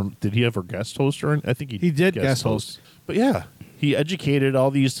job. Did he ever guest host or? I think He did guest host. But yeah, he educated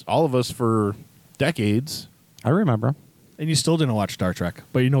all of us for decades. I remember. And you still didn't watch Star Trek,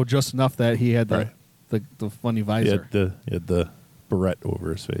 but you know just enough that he had the the funny He visor. had the beret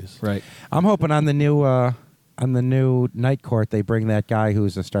over his face. Right. I'm hoping on the new Night Court they bring that guy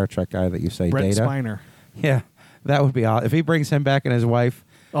who's a Star Trek guy that you say Brent Data. Spiner. Yeah, that would be awesome. If he brings him back and his wife,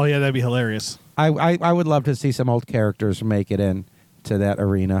 Oh, yeah, that'd be hilarious. I would love to see some old characters make it in to that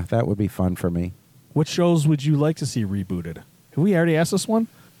arena. That would be fun for me. What shows would you like to see rebooted? Have we already asked this one?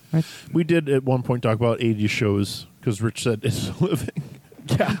 We did at one point talk about 80s shows because Rich said it's a living.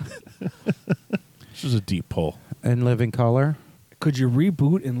 Yeah. This is a deep pull. In Living Color, Could you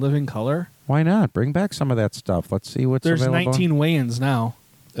reboot in Living Color? why not? Bring back some of that stuff. Let's see what's There's available. 19 Wayans now.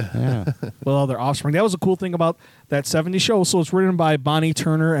 Yeah. Well, other offspring. That was a cool thing about that 70s show. So it's written by Bonnie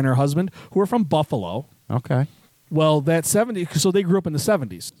Turner and her husband, who are from Buffalo. Okay. Well, that 70s, so they grew up in the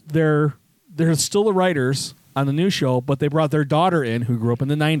 70s. They're still the writers on the new show, but they brought their daughter in, who grew up in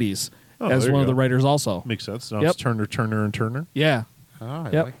the 90s, Oh, as there you one of the go. writers also. Makes sense. Now Yep. it's Turner, and Turner. Yeah. Oh, I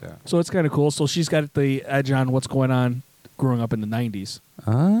Yep. like that. So it's kind of cool. So she's got the edge on what's going on growing up in the 90s,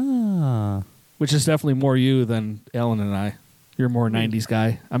 Ah. which is definitely more you than Allyn and I. You're more a 90s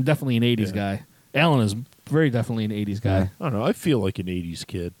guy. I'm definitely an 80s guy. Allyn is very definitely an 80s guy. Yeah. I don't know. I feel like an 80s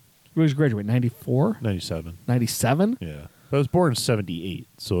kid. Where did you graduate? 94? 97. 97? Yeah. I was born in 78,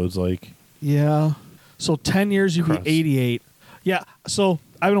 so it's like... Yeah. So 10 years, you'd Cross. be 88. Yeah. So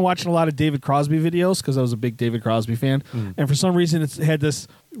I've been watching a lot of David Crosby videos because I was a big David Crosby fan. And for some reason, it's had this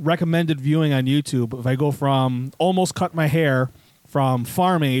recommended viewing on YouTube. If I go from almost cut my hair from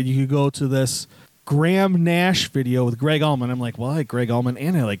Farm Aid, you could go to this Graham Nash video with Greg Allman. I'm like, well, I like Greg Allman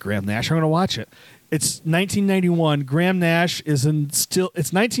and I like Graham Nash. I'm going to watch it. It's 1991. Graham Nash it's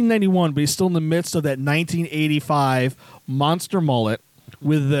 1991, but he's still in the midst of that 1985 monster mullet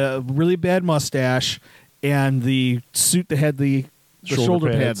with the really bad mustache and the suit that had the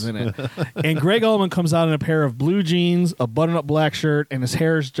shoulder pads in it. And Greg Allman comes out in a pair of blue jeans, a button-up black shirt, and his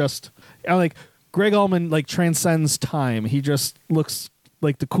hair is just Greg Allman transcends time. He just looks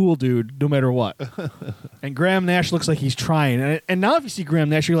like the cool dude no matter what. And Graham Nash looks like he's trying. And now if you see Graham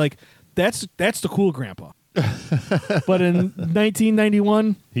Nash, you're like, that's the cool grandpa. But in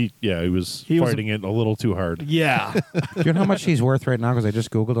 1991, he was fighting it a little too hard. Yeah. Do you know how much he's worth right now? Because I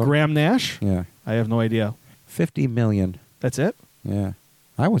just Googled him. Graham Nash? Yeah. I have no idea. $50 million. That's it? Yeah.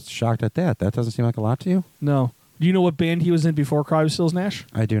 I was shocked at that. That doesn't seem like a lot to you? No. Do you know what band he was in before Crosby, Stills, Nash?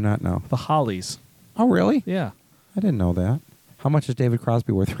 I do not know. The Hollies. Oh, really? Yeah. I didn't know that. How much is David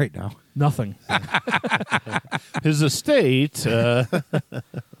Crosby worth right now? Nothing. His estate. Do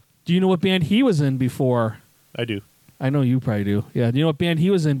you know what band he was in before? I do. I know you probably do. Yeah. Do you know what band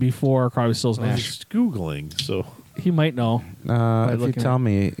he was in before Crosby, Stills, I was Nash? just Googling, so. He might know. If you looking tell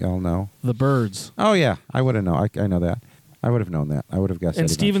me, I'll know. The Byrds. Oh, yeah. I would have known. I know that. I would have known that. I would have guessed And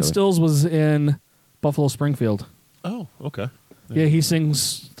that Steven eventually. Stills was in Buffalo Springfield. Oh, okay. Yeah, he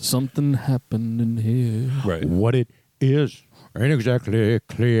sings Something Happened in Here. Right. What it is ain't exactly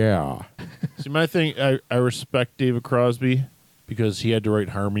clear. See, my thing, I respect David Crosby because he had to write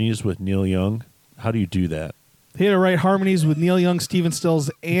harmonies with Neil Young. How do you do that? He had to write harmonies with Neil Young, Steven Stills,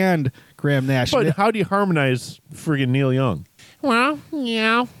 and Graham Nash. But how do you harmonize friggin' Neil Young? Well,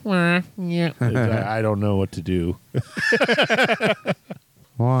 yeah, yeah. I don't know what to do.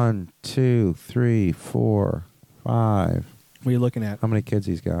 1, 2, 3, 4, 5. What are you looking at? How many kids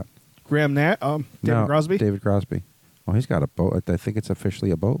he's got? Graham Nash? David No, Crosby? David Crosby. Oh, he's got a boat. I think it's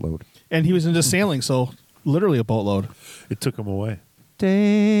officially a boatload. And he was into sailing, so literally a boatload. It took him away.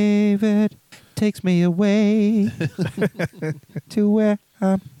 David takes me away to where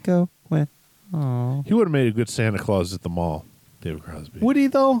I'm going. Oh, He would have made a good Santa Claus at the mall, David Crosby. Would he,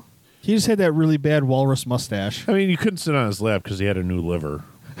 though? He just had that really bad walrus mustache. I mean, you couldn't sit on his lap because he had a new liver.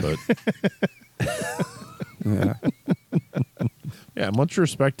 But yeah. yeah, much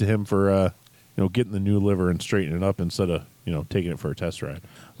respect to him for getting the new liver and straightening it up instead of taking it for a test ride.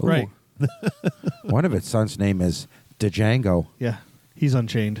 Ooh. Right. One of its son's name is Django. Yeah. He's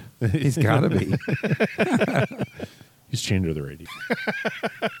unchained. He's got to be. He's chained to the radio.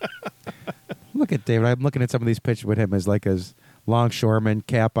 Look at David. I'm looking at some of these pictures with him as his longshoreman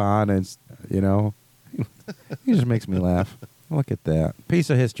cap on, and he just makes me laugh. Look at that piece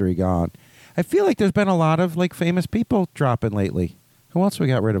of history gone. I feel like there's been a lot of famous people dropping lately. Who else we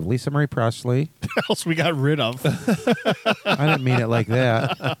got rid of? Lisa Marie Presley. What else we got rid of? I didn't mean it like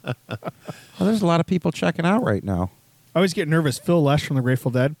that. Well, there's a lot of people checking out right now. I always get nervous. Phil Lesh from the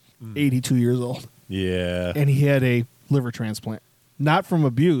Grateful Dead, 82 years old. Yeah. And he had a liver transplant. Not from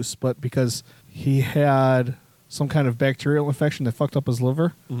abuse, but because he had some kind of bacterial infection that fucked up his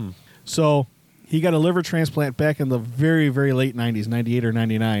liver. Mm. So he got a liver transplant back in the very, very late 90s, 98 or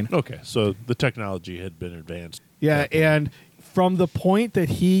 99. Okay, so the technology had been advanced. Yeah, and from the point that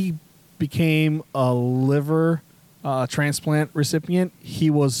he became a liver transplant recipient, he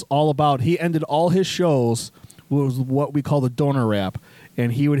ended all his shows with what we call the donor rap.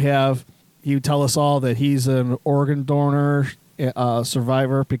 And he would tell us all that he's an organ donor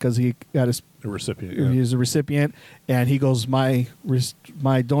survivor because he got his A recipient. Yeah. He's a recipient, and he goes, my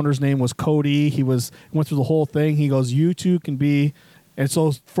donor's name was Cody. He went through the whole thing. He goes, you too can be, and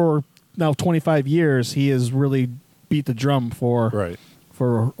so for now 25 years, he has really beat the drum for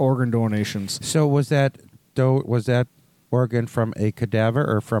organ donations. So was that organ from a cadaver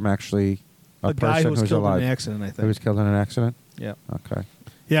or from actually a person guy who was who's killed alive? in an accident, I think. Who was killed in an accident? Yeah. Okay.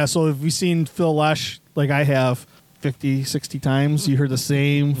 Yeah, so if you've seen Phil Lesh, like I have, 50, 60 times, you heard the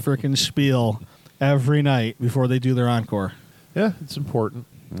same freaking spiel every night before they do their encore. Yeah, it's important.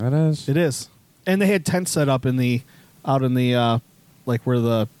 That is. It is. And they had tents set up out in the like where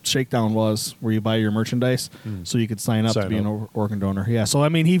the shakedown was, where you buy your merchandise, so you could sign up to be an organ donor. Yeah, so I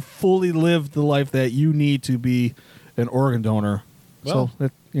mean, he fully lived the life that you need to be an organ donor. Well, so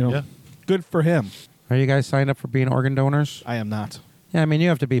good for him. Are you guys signed up for being organ donors? I am not. Yeah, I mean, you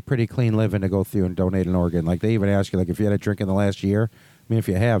have to be pretty clean living to go through and donate an organ. Like, they even ask you, if you had a drink in the last year. I mean, if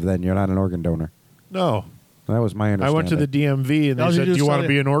you have, then you're not an organ donor. No. That was my understanding. I went to the DMV, and they said, do you want to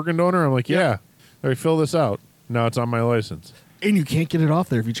be an organ donor? I'm like, yeah. All right, fill this out. Now it's on my license. And you can't get it off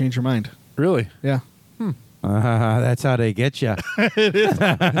there if you change your mind. Really? Yeah. That's how they get you.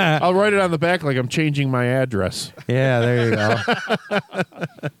 I'll write it on the back like I'm changing my address. Yeah, there you go.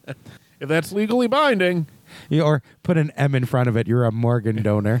 If that's legally binding. Or put an M in front of it. You're a Morgan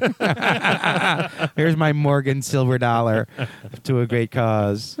donor. Here's my Morgan silver dollar to a great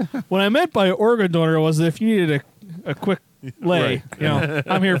cause. What I meant by organ donor was if you needed a quick lay, Right.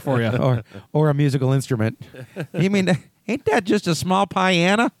 I'm here for you. Or a musical instrument. You mean, ain't that just a small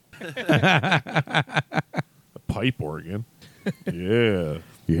piano? A pipe organ. Yeah.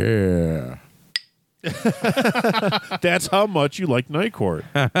 Yeah. That's how much you like Night Court.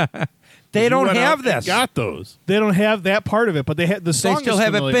 They You don't went out have and this. Got those. They don't have that part of it, but they have the They song. still is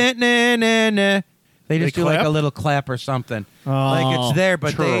have familiar. it. They just do like clap? a little clap or something. Oh, Like it's there,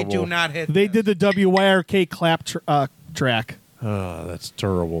 but they terrible. do not hit. They did the WYRK clap track. Oh, that's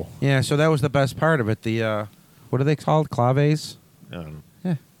terrible. Yeah, so that was the best part of it. The what are they called? Claves? I don't know.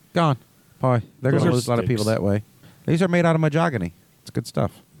 Yeah, gone. Boy, they're Those going to are lose a lot of people sticks. that way. These are made out of mahogany. It's good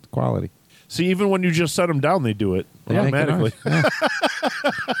stuff. It's quality. See, even when you just set them down, they do it They make it automatically. nice.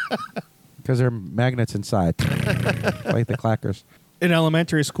 Because they're magnets inside, like the clackers. In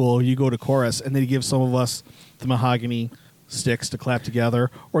elementary school, you go to chorus, and they give some of us the mahogany sticks to clap together,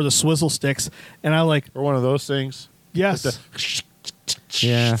 or the swizzle sticks. And I like, Or one of those things. yes.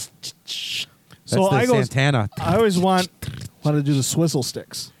 Yeah. So That's I the go. Santana. I always want to do the swizzle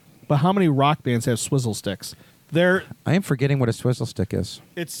sticks. But how many rock bands have swizzle sticks? I am forgetting what a swizzle stick is.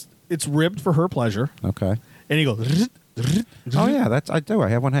 It's ribbed for her pleasure, Okay. and you go. Oh yeah, I do. I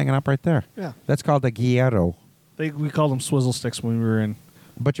have one hanging up right there. Yeah. That's called the guiero. We called them swizzle sticks when we were in.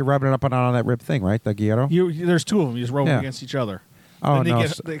 But you're rubbing it up and on that rib thing, right? The guiero. There's two of them. You just rub them Yeah. against each other. Oh then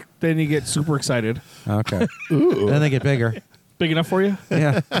no. Then you get super excited. Okay. Then they get bigger. Big enough for you?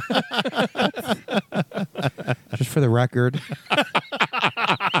 Yeah. Just for the record,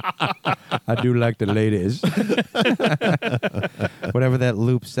 I do like the ladies. Whatever that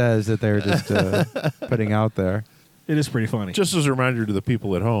loop says that they're just putting out there. It is pretty funny. Just as a reminder to the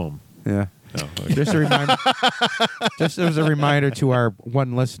people at home. Yeah. No, okay. Just a reminder. Just as a reminder to our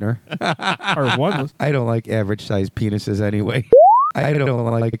one listener. Or one. I don't like average sized penises anyway. I don't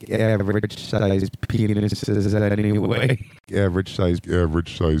like average sized penises anyway. Average size penises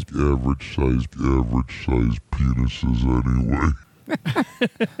anyway.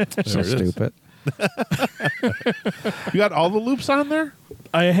 So There it is. stupid. You got all the loops on there?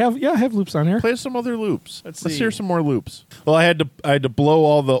 I have loops on here. Play some other loops. Let's Let's see. hear some more loops. Well, I had to blow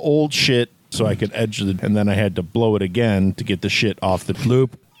all the old shit so I could edge it, and then I had to blow it again to get the shit off the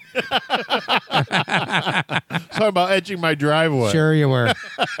loop. Talking about edging my driveway. Sure you were.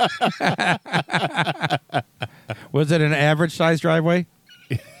 Was it an average sized driveway?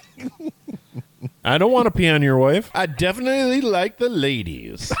 I don't want to pee on your wife. I definitely like the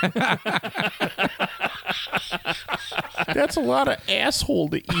ladies. That's a lot of asshole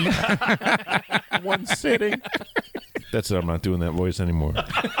to eat. One sitting. That's it. I'm not doing that voice anymore.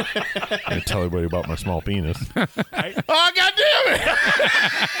 I tell everybody about my small penis. Oh, God damn it!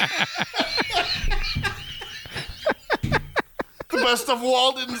 The best of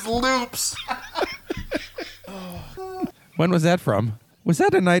Walden's loops. When was that from? Was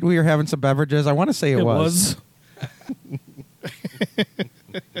that a night we were having some beverages? I want to say it was.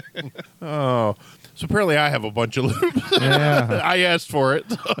 Oh, so apparently I have a bunch of loops. Yeah. I asked for it.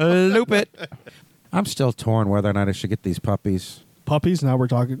 Loop it. I'm still torn whether or not I should get these puppies. Puppies. Now we're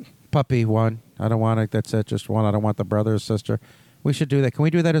talking. Puppy one. I don't want it. That's it. Just one. I don't want the brother or sister. We should do that. Can we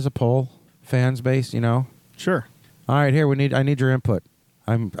do that as a poll? Fans base, you know? Sure. All right, here I need your input.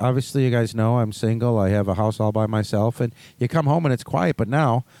 I'm obviously, you guys know I'm single. I have a house all by myself, and you come home and it's quiet. But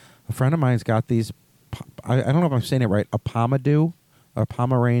now, a friend of mine's got these. I don't know if I'm saying it right. A Pomeranian, a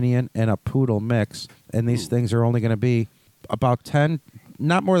Pomeranian, and a Poodle mix, and these things are only going to be about 10,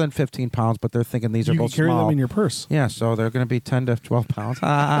 not more than 15 pounds. But they're thinking these are You can both carry small. them in your purse. Yeah, so they're going to be 10 to 12 pounds.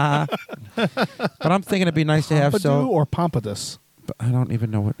 But I'm thinking it'd be nice to have Pompadour or Pompadour? But I don't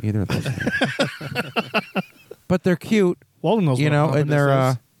even know what either of those mean. But they're cute. Walden knows You what know, a and Pompadour they're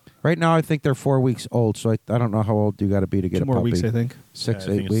is. right now. I think they're 4 weeks old, so I don't know how old you got to be to get 2 a more puppy. weeks, I think. 6,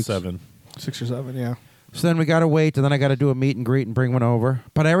 I 8 think weeks. it's 7. 6 or 7, yeah. So then we got to wait, and then I got to do a meet and greet and bring one over.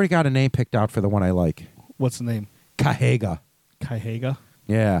 But I already got a name picked out for the one I like, What's the name? Kahega. Kahega?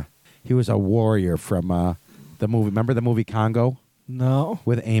 Yeah, he was a warrior from the movie. Remember the movie Congo No.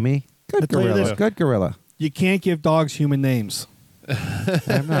 with Amy? Good I'll tell you gorilla. this. Good gorilla. You can't give dogs human names.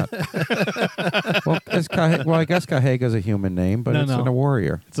 I'm not. Well, I guess Kahega's a human name, but No, it's no. a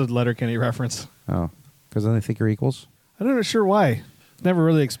warrior. It's a Letterkenny reference. Oh, because then they think you're equals. I'm not sure why. Never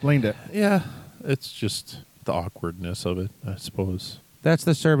really explained it. Yeah, it's just the awkwardness of it, I suppose. That's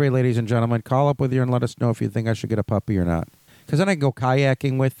the survey, ladies and gentlemen. Call up with you and let us know if you think I should get a puppy or not. Because then I can go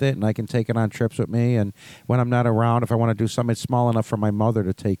kayaking with it, and I can take it on trips with me. And when I'm not around, if I want to do something small enough for my mother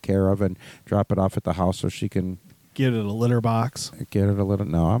to take care of and drop it off at the house so she can Get it a litter box. get it a little.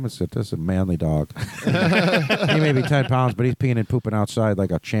 No, this is a manly dog. He may be 10 pounds, but he's peeing and pooping outside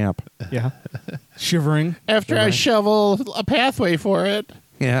like a champ. Yeah. Shivering. After I shovel a pathway for it.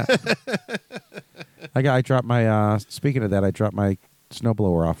 Yeah. I dropped my. Speaking of that, I dropped my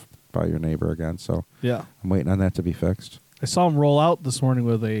snowblower off by your neighbor again, so Yeah. I'm waiting on that to be fixed. I saw him roll out this morning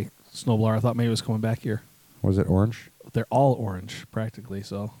with a snowblower. I thought maybe it was coming back here. Was it orange? They're all orange, practically.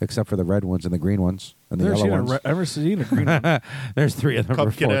 So Except for the red ones and the green ones and the I've yellow ones. never seen a green one. There's 3 of them. Cub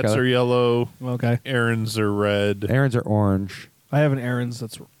or 4 Cadets colors. are yellow. Okay. Aaron's are red. Aaron's are orange. I have an Aaron's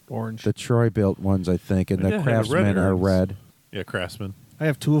that's orange. The Troy built ones, I think, and Yeah, the the Craftsmen red are Aaron's. red. Yeah, Craftsman. I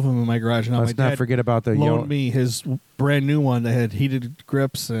have 2 of them in my garage now. Let's my not dad forget about the loaned me his brand new one that had heated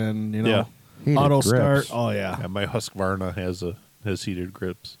grips and Yeah. Heated auto grips. start. Oh yeah. Yeah, my Husqvarna has heated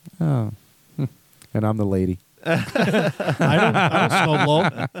grips. Oh. And I'm the lady. I don't snow blow.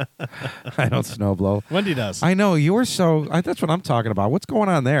 I don't snowblow. Wendy does. I know you're so. That's what I'm talking about. What's going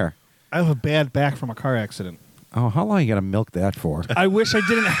on there? I have a bad back from a car accident. Oh, how long are you gonna milk that for? I wish I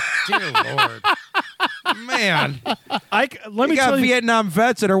didn't. Dear Lord. Man, Let me you got tell you. Vietnam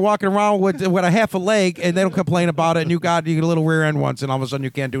vets that are walking around with a half a leg, and they don't complain about it. And you get a little rear end once, and all of a sudden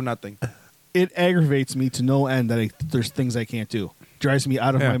you can't do nothing. It aggravates me to no end that there's things I can't do. Drives me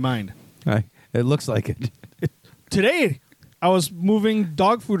out of Yeah. my mind. It looks like it. Today, I was moving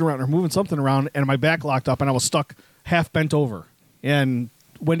dog food around or moving something around, and my back locked up, and I was stuck half bent over. And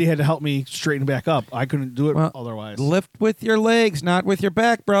Wendy had to help me straighten back up. I couldn't do it Well, otherwise. Lift with your legs, not with your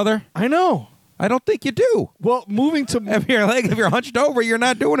back, brother. I know. I don't think you do. Well, moving to If you're hunched over, you're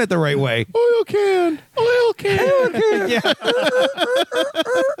not doing it the right way. Oil can. Oil can. yeah.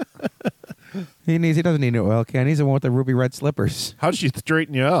 He doesn't need an oil can. He's the one with the ruby red slippers. How'd she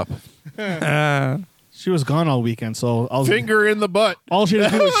straighten you up? She was gone all weekend, so Finger in the butt. all she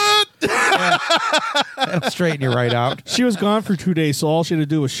had to do was That'll straighten you right out. she was gone for 2 days, so all she had to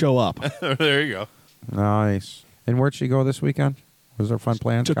do was show up. There you go. Nice. And where'd she go this weekend? Was there fun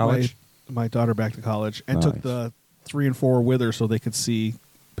plans? Took College? my daughter back to college and Nice. took the 3 and 4 with her so they could see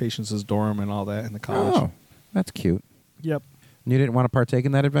Patience's dorm and all that in the college. Oh, that's cute. Yep. You didn't want to partake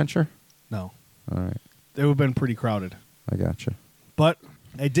in that adventure? No. All right. They would have been pretty crowded. I gotcha. But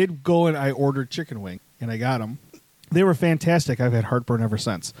I did go and I ordered chicken wing, and I got them. They were fantastic. I've had heartburn ever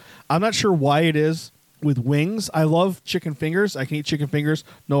since. I'm not sure why it is with wings. I love chicken fingers. I can eat chicken fingers,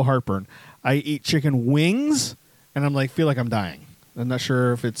 no heartburn. I eat chicken wings, and feel like I'm dying. I'm not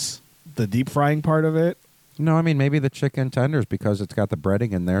sure if it's the deep frying part of it. No, I mean, maybe the chicken tenders because it's got the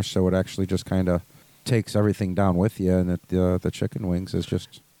breading in there, so it actually just kind of takes everything down with you, and the chicken wings is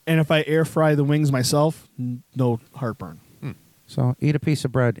just... And if I air fry the wings myself, no heartburn. So eat a piece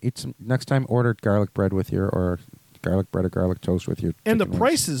of bread. Eat some next time. Order garlic bread with your or garlic bread or garlic toast with your. And the chicken wings.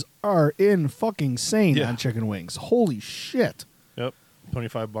 prices are in fucking sane Yeah. on chicken wings. Holy shit! Yep.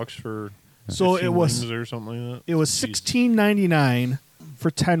 $25 for So 15 it was wings or something like that. it was $16.99 for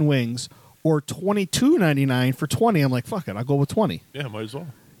 10 wings, or $22.99 for 20. I'm like, fuck it, I'll go with 20. Yeah, might as well.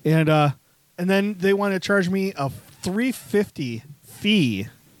 And then they want to charge me a $3.50 fee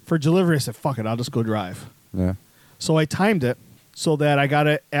for delivery. I said, fuck it, I'll just go drive. Yeah. So I timed it so that I got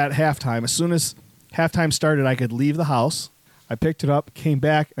it at halftime. As soon as halftime started, I could leave the house. I picked it up, came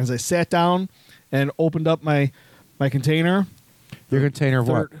back. As I sat down and opened up my container, Your container of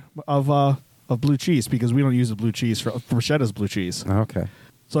what? of blue cheese, because we don't use the blue cheese for bruschetta's blue cheese. Okay.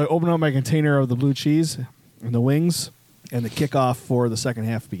 So I opened up my container of the blue cheese and the wings, and the kickoff for the second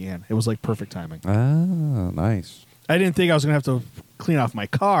half began. It was like perfect timing. Ah, nice. I didn't think I was going to have to clean off my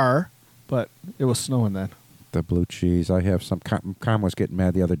car, but it was snowing then. The blue cheese. I have some. Con was getting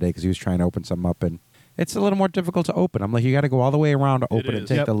mad the other day because he was trying to open something up, and it's a little more difficult to open. I'm like, you got to go all the way around to open it and is.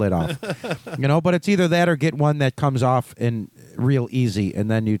 take Yep. the lid off. But it's either that or get one that comes off in real easy,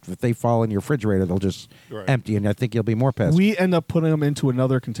 and then if they fall in your refrigerator, they'll just Right. empty, and I think you'll be more pissed. We end up putting them into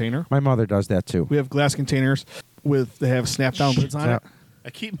another container. My mother does that too. We have glass containers they have snap down lids on Yeah. it. I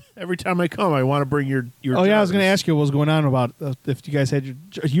keep every time I come, I want to bring your. Oh yeah, I was going to jars. ask you what was going on about if you guys had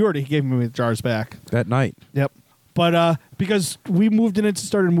you already gave me the jars back. That night. Yep. But because we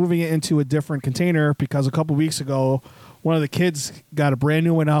started moving it into a different container because a couple weeks ago, one of the kids got a brand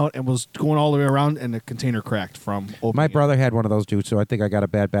new one out and was going all the way around, and the container cracked from opening My it. brother had one of those too, so I think I got a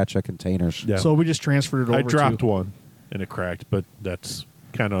bad batch of containers. Yeah. So we just transferred it over. I dropped to, one and it cracked, but that's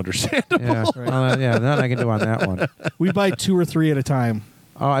kind of understandable. Yeah, nothing I can do on that one. We buy 2 or 3 at a time.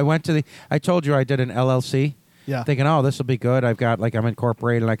 Oh, I told you I did an LLC, Yeah. thinking, oh, this will be good. I'm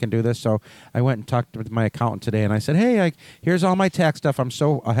incorporated and I can do this. So I went and talked with my accountant today and I said, hey, here's all my tax stuff. I'm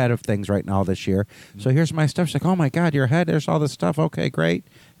so ahead of things right now this year. So here's my stuff. She's like, oh my God, you're ahead. There's all this stuff. Okay, great.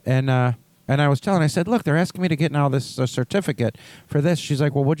 And I was telling, I said, look, they're asking me to get now this certificate for this. She's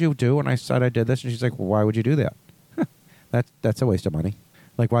like, well, what'd you do? And I said, I did this. And she's like, well, why would you do that? That's a waste of money.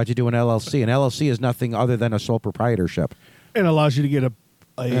 Like, why'd you do an LLC? An LLC is nothing other than a sole proprietorship. It allows you to get a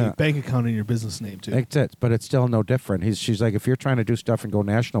bank account in your business name, too. That's it, but it's still no different. She's like, if you're trying to do stuff and go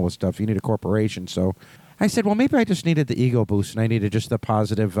national with stuff, you need a corporation. So I said, well, maybe I just needed the ego boost, and I needed just the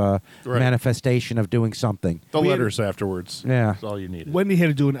positive manifestation of doing something. The letters afterwards. Yeah. That's all you needed. Wendy had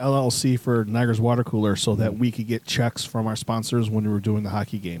to do an LLC for Niagara's water cooler so that we could get checks from our sponsors when we were doing the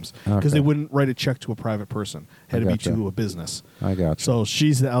hockey games. Because Okay. they wouldn't write a check to a private person. It had to be gotcha. to a business. I got you. So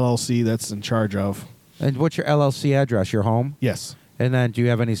she's the LLC that's in charge of. And what's your LLC address? Your home? Yes. And then do you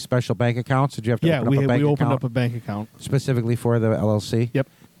have any special bank accounts? Did you have to Yeah, open up a bank we opened account up a bank account. specifically for the LLC? Yep.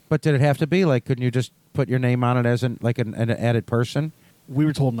 But did it have to be? Like, couldn't you just put your name on it as an added person? We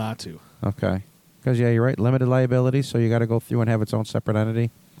were told not to. Okay. Because, yeah, you're right. Limited liability, so you got to go through and have its own separate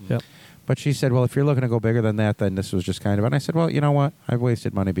entity. Yep. But she said, well, if you're looking to go bigger than that, then this was just kind of... And I said, well, you know what? I've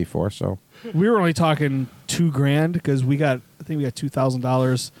wasted money before, so... We were only talking $2,000 because I think we got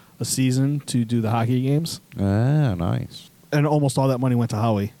 $2,000 a season to do the hockey games. Ah, nice. And almost all that money went to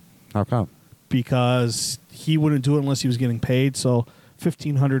Howie How come? because he wouldn't do it unless he was getting paid. So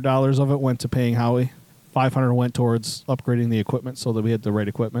 $1,500 of it went to paying Howie. $500 went towards upgrading the equipment so that we had the right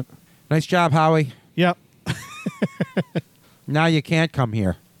equipment. Nice job, Howie. Yep. Now you can't come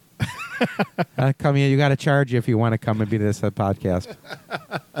here. Come here. You got to charge you if you want to come and be this podcast.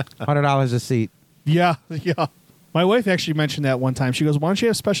 $100 a seat. Yeah. Yeah. My wife actually mentioned that one time. She goes, why don't you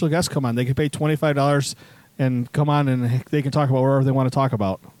have special guests come on? They could pay $25 and come on and they can talk about whatever they want to talk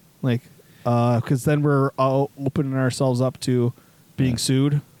about. Like, because then we're all opening ourselves up to being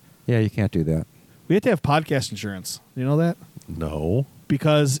sued. Yeah, you can't do that. We have to have podcast insurance. You know that? No.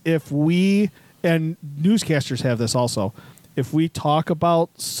 Because if we, and newscasters have this also, if we talk about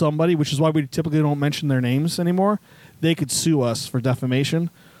somebody, which is why we typically don't mention their names anymore, they could sue us for defamation.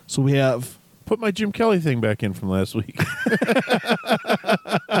 So we have... Put my Jim Kelly thing back in from last week.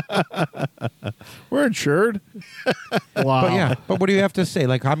 We're insured. Wow. But yeah, but what do you have to say?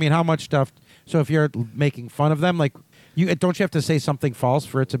 Like, I mean, how much stuff? So if you're making fun of them, like, don't you have to say something false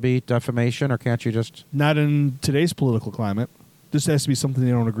for it to be defamation, or can't you just? Not in today's political climate. This has to be something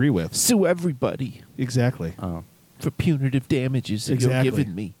they don't agree with. Sue everybody Exactly. Oh, for punitive damages that Exactly. you're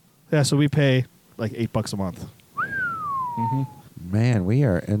giving me. Yeah, so we pay like $8 a month. man, we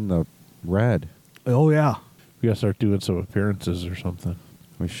are in the red. Oh, yeah. We gotta start doing some appearances or something.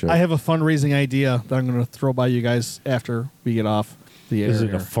 We should. I have a fundraising idea that I'm going to throw by you guys after we get off the air. Is it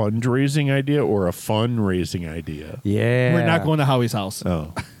here. a fundraising idea or a fundraising idea? Yeah, We're not going to Howie's house.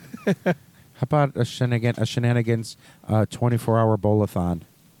 Oh. How about a Shenanigans 24-hour bowl-a-thon?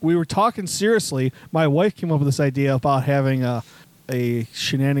 We were talking seriously. My wife came up with this idea about having a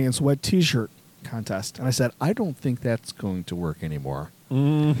Shenanigans wet T-shirt contest. And I said, I don't think that's going to work anymore. I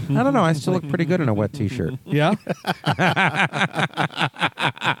don't know. I still look pretty good in a wet T-shirt, Yeah?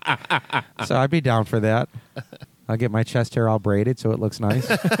 so I'd be down for that. I'll get my chest hair all braided so it looks nice.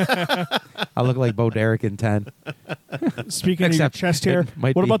 I'll look like Bo Derek in 10. Speaking of your Except chest hair, it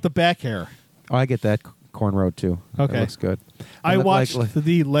might what be- about the back hair? Oh, I get that cornrowed too. Okay. That looks good. I look watched like-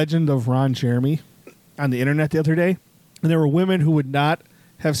 The Legend of Ron Jeremy on the internet the other day, and there were women who would not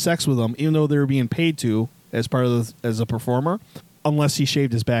have sex with him, even though they were being paid to as part of as a performer, unless he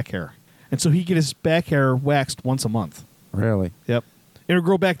shaved his back hair. And so he'd get his back hair waxed once a month. Really? Yep. It would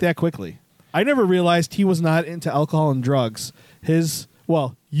grow back that quickly. I never realized he was not into alcohol and drugs.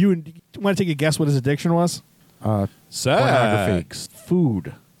 You want to take a guess what his addiction was? Sex.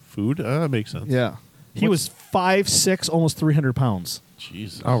 Food. Food? That makes sense. Yeah. He was 5'6", almost 300 pounds.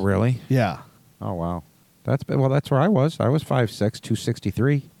 Jesus. Oh, really? Yeah. Oh, wow. That's where I was. I was 5'6",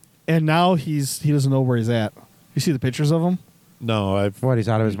 263. And now he doesn't know where he's at. You see the pictures of him? No, I've What? He's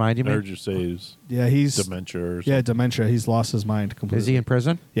out of his mind? You heard mean? you say he's Yeah, he's dementia or something. Yeah, dementia. He's lost his mind completely. Is he in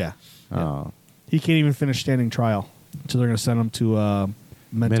prison? Yeah. Oh, He can't even finish standing trial. So they're going to send him to mental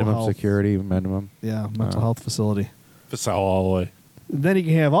minimum health. security minimum. Yeah, mental health facility. Fasal all the way. Then he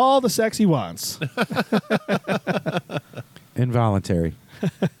can have all the sex he wants. Involuntary.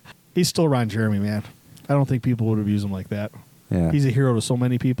 He's still Ron Jeremy, man. I don't think people would abuse him like that. Yeah, He's a hero to so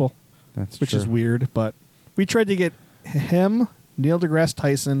many people, that's which true. is weird. But we tried to get him, Neil deGrasse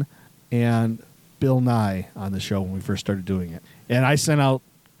Tyson, and Bill Nye on the show when we first started doing it. And I sent out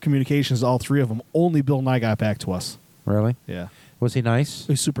communications to all three of them. Only Bill Nye got back to us. Really? Yeah. Was he nice?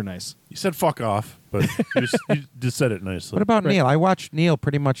 He's super nice. You said fuck off, but you just said it nicely. What about Right. Neil? I watch Neil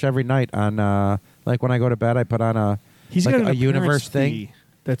pretty much every night on, like when I go to bed, I put on a He's like got an a appearance universe thing. fee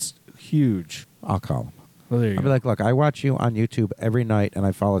that's huge. I'll call him. Well, there you I'll go. be like, look, I watch you on YouTube every night and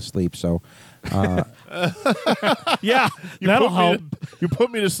I fall asleep. So, Yeah, You that'll put me help. to- you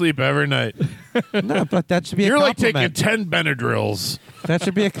put me to sleep every night. no, but that should be You're a like taking compliment. 10 Benadryls. That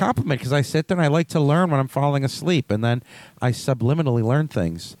should be a compliment because I sit there and I like to learn when I'm falling asleep, and then I subliminally learn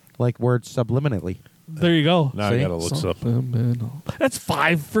things like words subliminally. There you go. Now See? I gotta look up. That's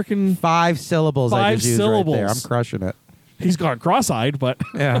 5 freaking. 5 syllables I 5 just used right there. syllables. I'm crushing it. He's gone cross-eyed, but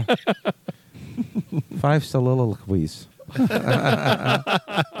Yeah. 5 soliloquies.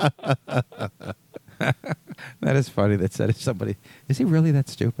 That is funny. That said, if somebody is he really that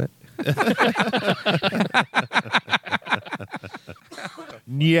stupid?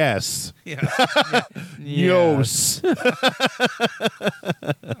 Yes. Yes.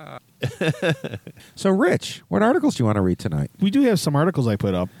 So, Rich, what articles do you want to read tonight? we do have some articles I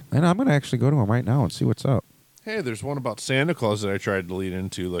put up. And I'm going to actually go to them right now and see what's up. Hey, there's one about Santa Claus that I tried to lead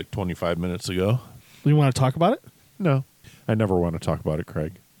into like 25 minutes ago. You want to talk about it? No, I never want to talk about it,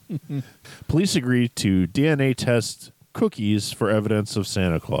 Craig. Police agree to DNA test cookies for evidence of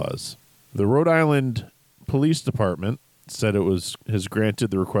Santa Claus. The Rhode Island Police Department said it has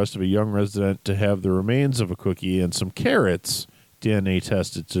granted the request of a young resident to have the remains of a cookie and some carrots DNA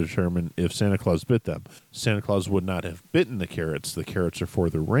tested to determine if Santa Claus bit them. Santa Claus would not have bitten the carrots. The carrots are for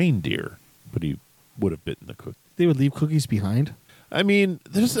the reindeer, but he would have bitten the cookie. They would leave cookies behind. I mean,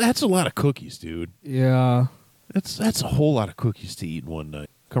 that's a lot of cookies, dude. Yeah. That's a whole lot of cookies to eat in one night.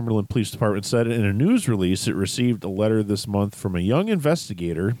 Cumberland Police Department said in a news release it received a letter this month from a young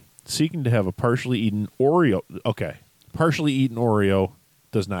investigator seeking to have a partially eaten Oreo. Okay, partially eaten Oreo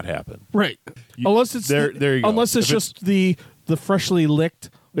does not happen. Right. Unless it's there you go. Unless it's If it's- just the freshly licked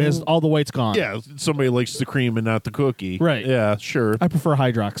has all the white's gone. Yeah, somebody likes the cream and not the cookie. Right. Yeah, sure. I prefer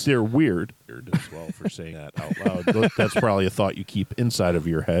Hydrox. They're weird as well for saying that out loud. But that's probably a thought you keep inside of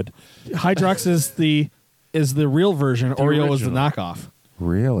your head. Hydrox is the real version. Oreo is the original. knockoff.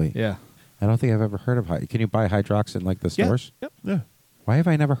 Really? Yeah. I don't think I've ever heard of Can you buy Hydrox in like the stores? Yep. Yeah. Why have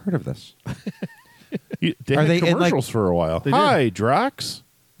I never heard of this? They Are had they in, like- commercials for a while. They did. Hi, Drox.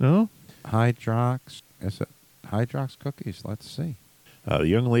 No? Hydrox. Is it Hydrox cookies? Let's see. The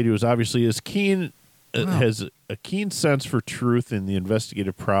young lady was obviously Wow. has a keen sense for truth in the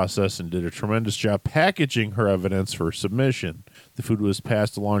investigative process and did a tremendous job packaging her evidence for submission. The food was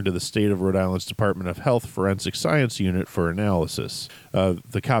passed along to the state of Rhode Island's Department of Health Forensic Science Unit for analysis.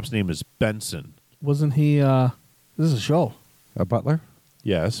 The cop's name is Benson. Wasn't he? This is a show. A butler?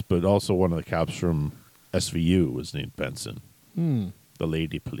 Yes, but also one of the cops from SVU was named Benson, Hmm. the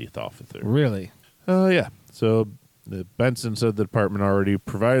lady police officer. Really? Yeah. So Benson said the department already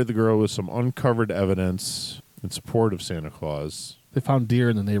provided the girl with some uncovered evidence in support of Santa Claus. They found deer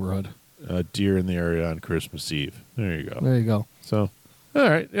in the neighborhood. Deer in the area on Christmas Eve. There you go. There you go. So, all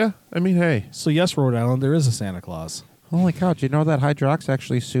right. Yeah. I mean, hey. So yes, Rhode Island, there is a Santa Claus. Holy cow! Do you know that Hydrox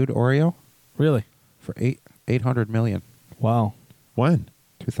actually sued Oreo Really? for $800 million? Wow. When?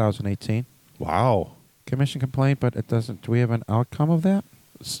 2018. Wow. Commission complaint, but it doesn't. Do we have an outcome of that?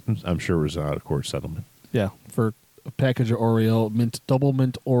 I'm sure it was an out-of-court settlement. Yeah, for a package of Oreo double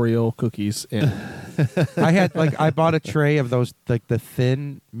mint Oreo cookies. And I bought a tray of those like the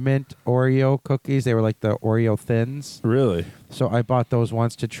thin mint Oreo cookies. They were like the Oreo thins. Really? So I bought those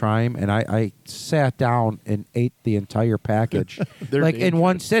once to try them, and I sat down and ate the entire package, They're like in dangerous.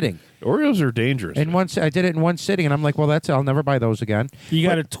 one sitting. Oreos are dangerous. I did it in one sitting, and I'm like, well, I'll never buy those again. you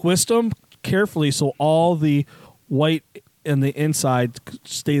got to twist them carefully so all the white and the inside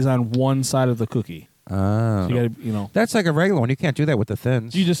stays on one side of the cookie. Oh, So you got to, that's like a regular one. You can't do that with the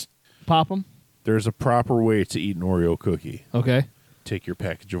thins. you just pop them. There's a proper way to eat an Oreo cookie. Okay. Take your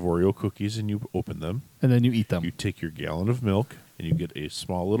package of Oreo cookies and you open them. And then you eat them. You take your gallon of milk and you get a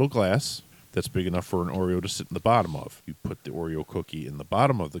small little glass that's big enough for an Oreo to sit in the bottom of. You put the Oreo cookie in the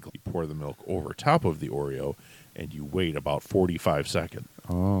bottom of the glass. You pour the milk over top of the Oreo, and you wait about 45 seconds.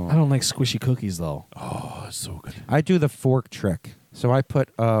 I don't like squishy cookies, though. Oh, it's so good. I do the fork trick. So I put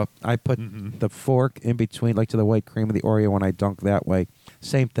the fork in between, like to the white cream of the Oreo when I dunk that way.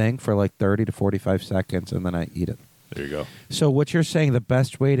 Same thing for like 30 to 45 seconds, and then I eat it. There you go. So what you're saying, the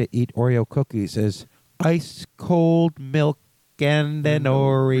best way to eat Oreo cookies is ice cold milk and an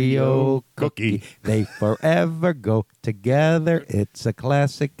Oreo cookie. They forever go together. It's a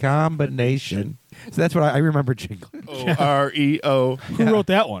classic combination. So that's what I remember jingling. Oreo. Who wrote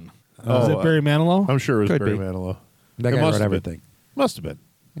that one? Was Oh, it Barry Manilow? I'm sure it was Could Barry be. Manilow. That It guy must wrote have been. everything. Must have been.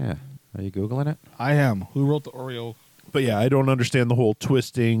 Yeah. Are you Googling it? I am. Who wrote the Oreo But yeah, I don't understand the whole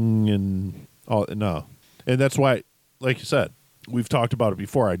twisting and all. No, and that's why, like you said, we've talked about it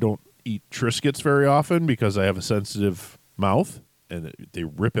before. I don't eat Triscuits very often because I have a sensitive mouth and they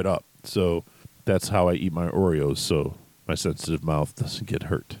rip it up. So that's how I eat my Oreos. So my sensitive mouth doesn't get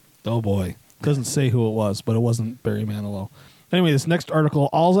hurt. Oh boy, doesn't say who it was, but it wasn't Barry Manilow. Anyway, this next article,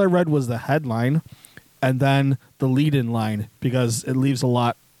 all I read was the headline and then the lead-in line because it leaves a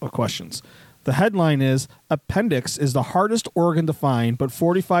lot of questions. The headline is, appendix is the hardest organ to find, but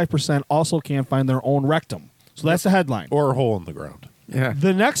 45% also can't find their own rectum. So that's the headline. Or a hole in the ground. Yeah.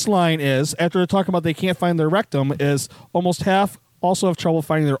 The next line is, after they're talking about they can't find their rectum, is almost half also have trouble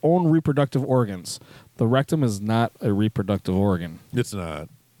finding their own reproductive organs. The rectum is not a reproductive organ. It's not.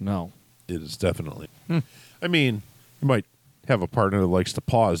 No. It is definitely. I mean, you might have a partner that likes to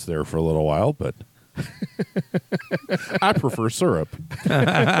pause there for a little while, but I prefer syrup.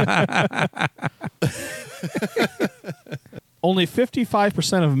 Only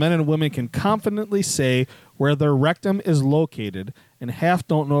 55% of men and women can confidently say where their rectum is located, and half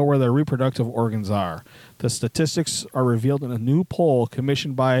don't know where their reproductive organs are. The statistics are revealed in a new poll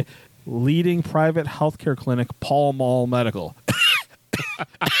commissioned by leading private healthcare clinic Pall Mall Medical.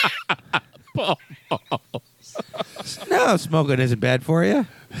 No, smoking isn't bad for you.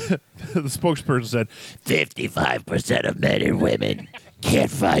 The spokesperson said, 55% of men and women can't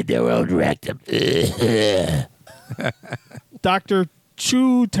find their own rectum. Dr.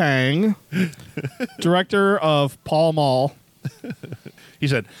 Chu Tang, director of Pall Mall. he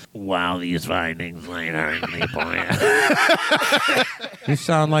said, While these findings might hardly point You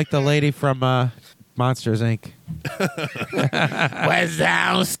sound like the lady from Monsters, Inc.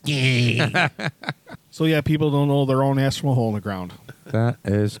 Wazowski. So yeah, people don't know their own ass from a hole in the ground. That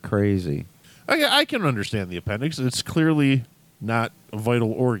is crazy. I can understand the appendix. It's clearly not a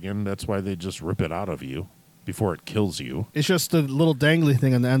vital organ. That's why they just rip it out of you before it kills you. It's just the little dangly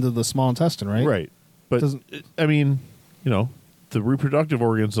thing on the end of the small intestine, right? Right. But, I mean, the reproductive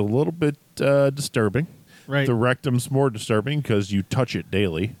organ's a little bit disturbing. Right. The rectum's more disturbing because you touch it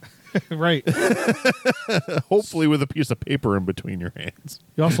daily. Right. Hopefully with a piece of paper in between your hands.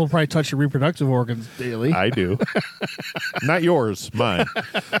 You also probably touch your reproductive organs daily. I do. Not yours, mine.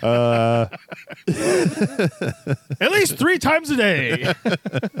 At least 3 times a day.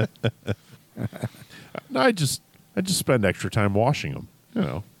 No, I just spend extra time washing them.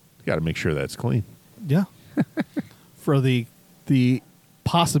 You got to make sure that's clean. Yeah. For the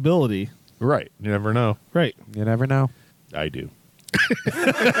possibility. Right. You never know. Right. You never know. I do.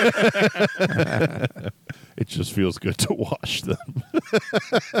 It just feels good to wash them.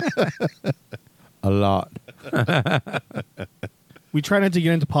 A lot. We try not to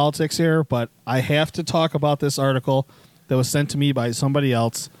get into politics here, but I have to talk about this article that was sent to me by somebody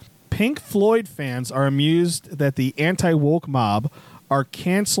else. Pink Floyd fans are amused that the anti-woke mob are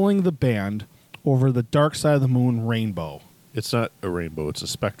canceling the band over the Dark Side of the Moon rainbow. It's not a rainbow. It's a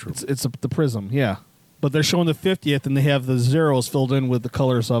spectrum. It's the prism, yeah. But they're showing the 50th, and they have the zeros filled in with the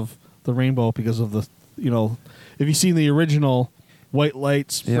colors of the rainbow because of the, if you've seen the original white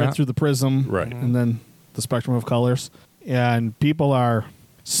light spread through the prism, Right. and then the spectrum of colors. And people are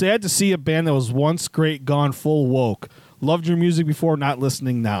sad to see a band that was once great gone full woke. Loved your music before, not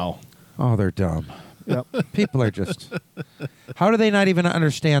listening now. Oh, they're dumb. Yep. People are just... How do they not even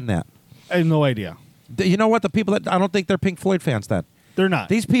understand that? I have no idea. You know what? The people that... I don't think they're Pink Floyd fans then. They're not.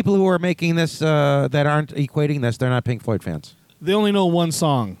 These people who are making this, that aren't equating this, they're not Pink Floyd fans. They only know one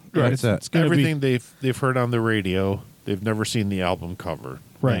song. Right. It's, That's it. it's gonna Everything be, they've heard on the radio, they've never seen the album cover.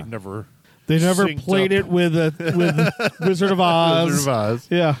 Right. They've never synced played up it with Wizard of Oz. Wizard of Oz.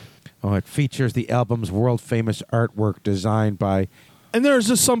 Yeah. Oh, it features the album's world-famous artwork designed by... And there's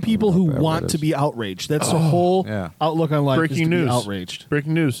just some people who Whatever it want is. to be outraged. That's the whole yeah. outlook on life. Breaking is to news. Be outraged.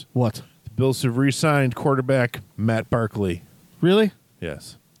 Breaking news. What? The Bills have re-signed quarterback Matt Barkley. Really?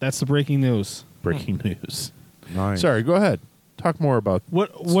 Yes. That's the breaking news. Breaking news. Nice. Sorry, go ahead. Talk more about What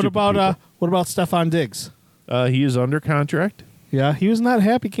stupid about people. what about Stephon Diggs? He is under contract. Yeah, he was not a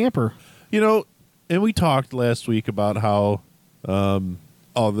happy camper. And we talked last week about how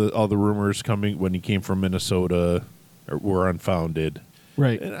all the rumors coming when he came from Minnesota were unfounded.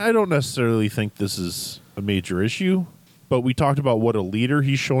 Right. And I don't necessarily think this is a major issue, but we talked about what a leader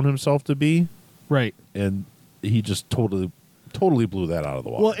he's shown himself to be, Right. and he just totally blew that out of the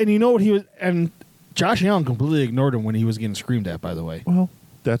water. Well, and you know what he was, and Josh Allen completely ignored him when he was getting screamed at. By the way, Well,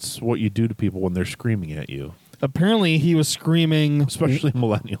 that's what you do to people when they're screaming at you, apparently he was screaming, especially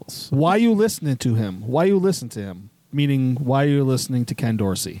millennials. "Why you listening to him? Why you listen to him?" Meaning, why are you listening to Ken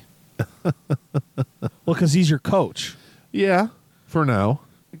Dorsey? Well, because he's your coach. Yeah, for now.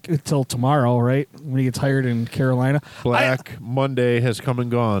 until tomorrow, right? When he gets hired in Carolina. Black Monday has come and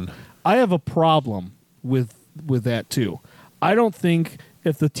gone. I have a problem with that too. I don't think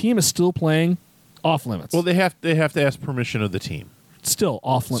if the team is still playing, off limits. Well, they have to ask permission of the team. Still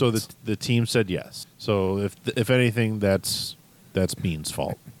off limits. So the team said yes. So if anything, that's Bean's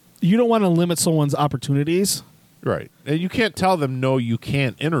fault. You don't want to limit someone's opportunities. Right. And you can't tell them, no, you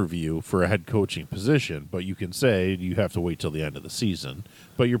can't interview for a head coaching position, but you can say you have to wait till the end of the season.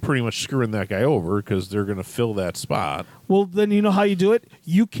 But you're pretty much screwing that guy over because they're going to fill that spot. Well, then you know how you do it?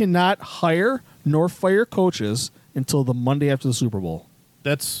 You cannot hire nor fire coaches until the Monday after the Super Bowl.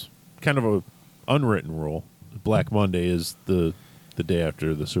 That's kind of a unwritten rule. Black Monday is the day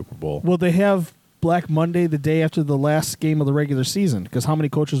after the Super Bowl. Well, they have Black Monday the day after the last game of the regular season because how many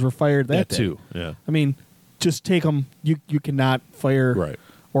coaches were fired that day? Too, yeah. I mean, just take them. You cannot fire Right.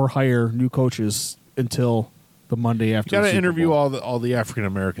 or hire new coaches until the Monday after. You got the to Super interview Bowl. all the African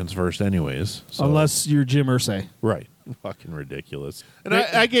Americans first, anyways. So. Unless you're Jim Irsay. Right. Fucking ridiculous. And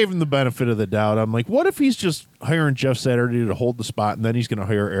I gave him the benefit of the doubt. I'm like, what if he's just hiring Jeff Saturday to hold the spot, and then he's going to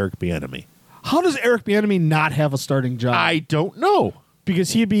hire Eric Bieniemy? How does Eric Bieniemy not have a starting job? I don't know.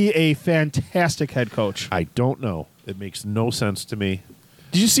 Because he'd be a fantastic head coach. I don't know. It makes no sense to me.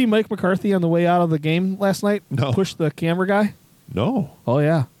 Did you see Mike McCarthy on the way out of the game last night? No. Push the camera guy? No. Oh,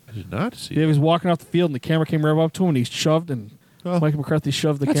 yeah. I did not see Yeah, he it. was walking off the field, and the camera came right up to him, and he shoved, and Mike McCarthy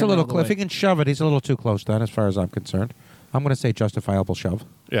shoved the That's a camera little out of the close. If way. he can shove it, he's a little too close then, as far as I'm concerned. I'm going to say justifiable shove.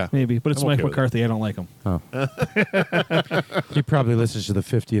 Yeah. Maybe, but it's I'm Mike okay with McCarthy. I don't like him. Oh. He probably listens to the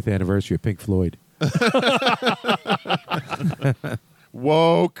 50th anniversary of Pink Floyd.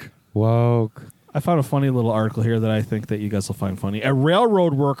 Woke. Woke. I found a funny little article here that I think that you guys will find funny. A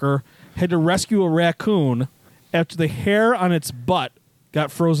railroad worker had to rescue a raccoon after the hair on its butt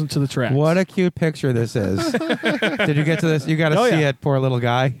got frozen to the tracks. What a cute picture this is. Did you get to this? You got to Oh, see yeah. it, poor little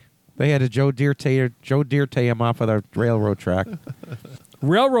guy. They had to Joe Deere him off of the railroad track.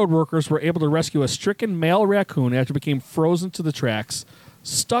 Railroad workers were able to rescue a stricken male raccoon after it became frozen to the tracks,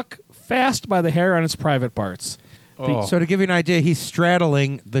 stuck fast by the hair on its private parts. Oh. So to give you an idea, he's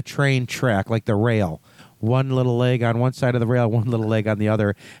straddling the train track, like the rail. One little leg on one side of the rail, one little leg on the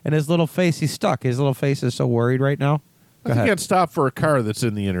other. And his little face, he's stuck. His little face is so worried right now. Go I ahead. can't stop for a car that's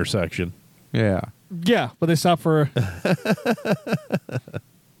in the intersection. Yeah. Yeah, but they stopped for...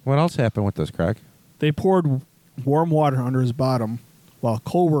 What else happened with this, Craig? They poured warm water under his bottom while a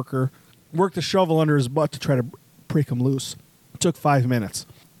co-worker worked a shovel under his butt to try to break him loose. It took 5 minutes.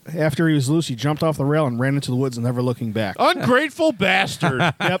 After he was loose, he jumped off the rail and ran into the woods, never looking back. Ungrateful bastard.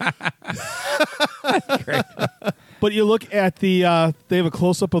 Yep. But you look at the... they have a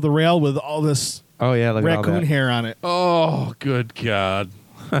close-up of the rail with all this Oh, yeah, look at all raccoon that. hair on it. Oh, good God.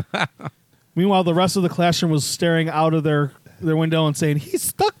 Meanwhile, the rest of the classroom was staring out of their window and saying, he's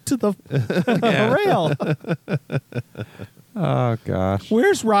stuck to the rail. Oh, gosh.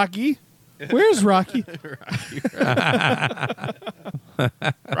 Where's Rocky? Where's Rocky?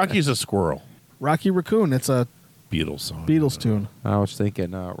 Rocky's a squirrel. Rocky Raccoon. It's a Beatles song. Beatles tune. I was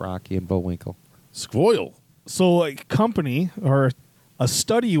thinking Rocky and Bullwinkle. Squoil. So a company or a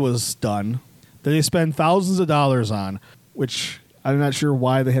study was done that they spend thousands of dollars on, which I'm not sure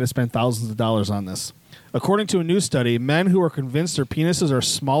why they had to spend thousands of dollars on this. According to a new study, men who are convinced their penises are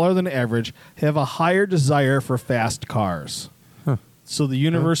smaller than average have a higher desire for fast cars. Huh. So the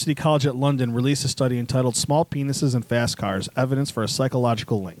University College at London released a study entitled Small Penises and Fast Cars, Evidence for a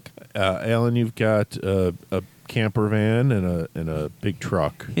Psychological Link. Allyn, you've got a camper van and a big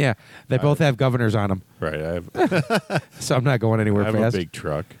truck. Yeah, they both have governors on them, Right. I have, so I'm not going anywhere I have fast. a big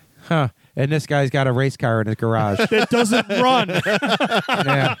truck. Huh. And this guy's got a race car in his garage. That doesn't run.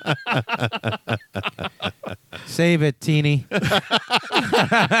 Yeah. Save it, teeny.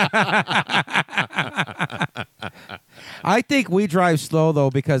 I think we drive slow, though,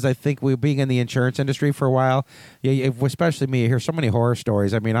 because I think we being in the insurance industry for a while, especially me, you hear so many horror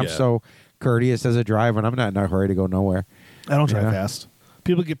stories. I mean, I'm Yeah. so courteous as a driver, and I'm not in a hurry to go nowhere. I don't drive Yeah. fast.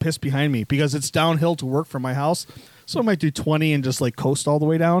 People get pissed behind me because it's downhill to work from my house. So I might do 20 and just like coast all the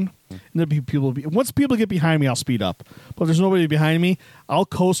way down. And there'll be once people get behind me, I'll speed up. But if there's nobody behind me, I'll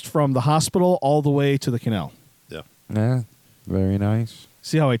coast from the hospital all the way to the canal. Yeah. Yeah, very nice.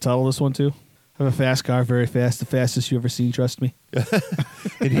 See how I title this one too? I have a fast car, very fast, the fastest you ever seen, trust me.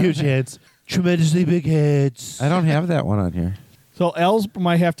 And huge heads. Tremendously big heads. I don't have that one on here. So Els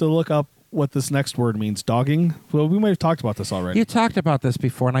might have to look up what this next word means. Dogging? Well, we might have talked about this already. You talked about this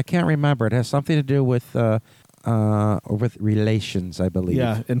before, and I can't remember. It has something to do with relations, I believe.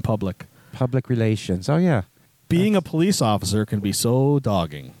 Yeah, in public. Public relations. Oh, yeah. Being a police officer can be so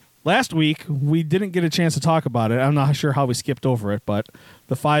dogging. Last week, we didn't get a chance to talk about it. I'm not sure how we skipped over it, but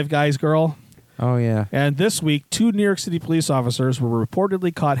the Five Guys girl. Oh, yeah. And this week, 2 New York City police officers were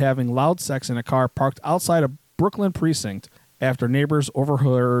reportedly caught having loud sex in a car parked outside a Brooklyn precinct after neighbors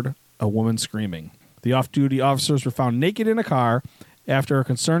overheard a woman screaming. The off-duty officers were found naked in a car after a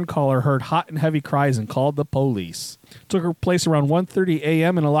concerned caller heard hot and heavy cries and called the police. It took place around 1:30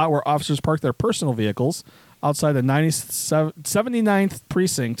 a.m. in a lot where officers parked their personal vehicles outside the 79th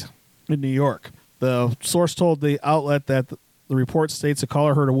precinct in New York. The source told the outlet that the report states a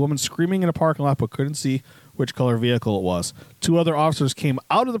caller heard a woman screaming in a parking lot but couldn't see which color vehicle it was. 2 other officers came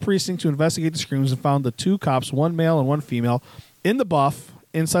out of the precinct to investigate the screams and found the 2 cops, 1 male and 1 female, in the buff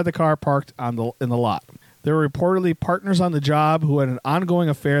inside the car parked in the lot. They were reportedly partners on the job who had an ongoing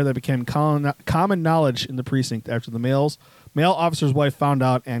affair that became common knowledge in the precinct after the male officer's wife found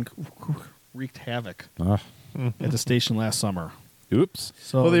out and wreaked havoc at the station last summer. Oops.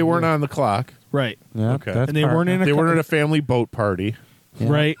 So, well, they weren't on the clock. Right. Yeah, Okay. that's And they weren't in a They weren't at a family boat party. Yeah.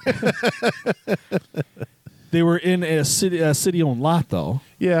 Right. They were in a city-owned lot, though.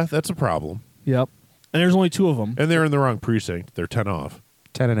 Yeah, that's a problem. Yep. And there's only 2 of them. And they're in the wrong precinct. They're 10 off.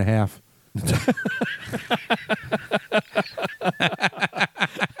 10 and a half.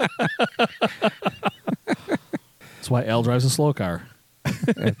 That's why Al drives a slow car.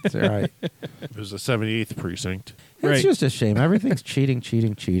 That's all right. It was the 78th precinct. It's Right. just a shame. Everything's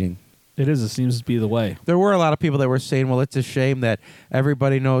cheating. It is. It seems to be the way. There were a lot of people that were saying, well, it's a shame that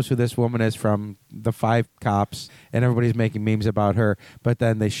everybody knows who this woman is from the 5 cops and everybody's making memes about her. But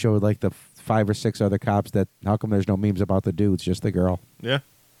then they showed like the 5 or 6 other cops that how come there's no memes about the dudes, just the girl? Yeah.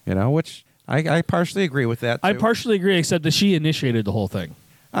 You know, which I partially agree with that. I too. partially agree, except that she initiated the whole thing.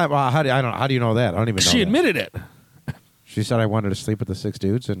 Well, how do you know that? I don't even know. She that. admitted it. She said I wanted to sleep with the 6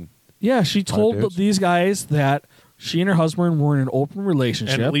 dudes, and Yeah, she told dudes. these guys that she and her husband were in an open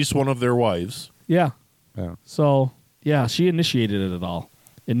relationship. And at least one of their wives. Yeah. yeah. So, yeah, she initiated it all.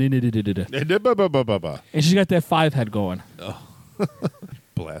 And she's got that 5 head going.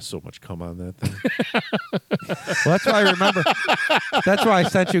 Blast so much cum on that thing. Well, that's why I remember. That's why I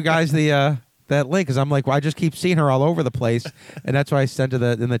sent you guys the that link, because I'm like, well, I just keep seeing her all over the place, and that's why I sent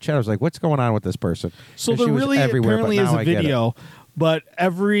to in the chat. I was like, what's going on with this person? So And there she was really everywhere, apparently but is now a I get it. video, but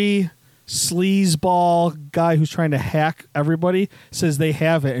every sleazeball guy who's trying to hack everybody says they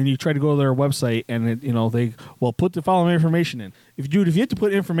have it, and you try to go to their website, and they put the following information in. If you have to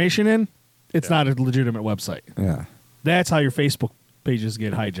put information in, it's not a legitimate website. Yeah. That's how your Facebook pages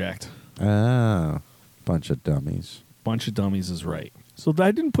get hijacked. Oh, bunch of dummies. Bunch of dummies is right. So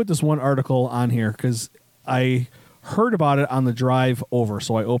I didn't put this one article on here because I heard about it on the drive over,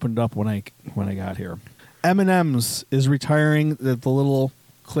 so I opened it up when I got here. M&M's is retiring the little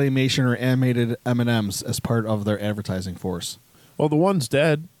claymation or animated M&M's as part of their advertising force. Well, the one's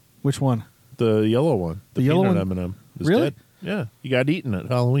dead. Which one? The yellow one. The yellow peanut one? M&M is Really? dead. Yeah. You got eaten at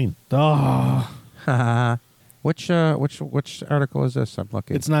Halloween. Oh, Which article is this? I'm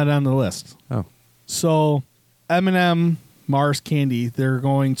looking. it's not on the list. Oh. So M&M Mars candy, they're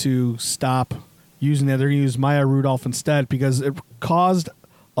going to stop using that. They're going to use Maya Rudolph instead because it caused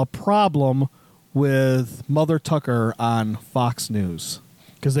a problem with Mother Tucker on Fox News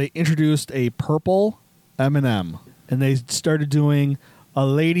because they introduced a purple M&M and they started doing a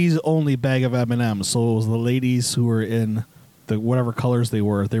ladies only bag of M&Ms. So it was the ladies who were in the whatever colors they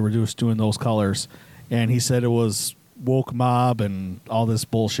were just doing those colors. And he said it was woke mob and all this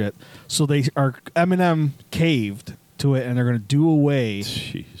bullshit. So M&M caved to it, and they're going to do away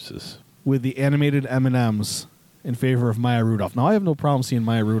Jesus. with the animated M&Ms in favor of Maya Rudolph. Now, I have no problem seeing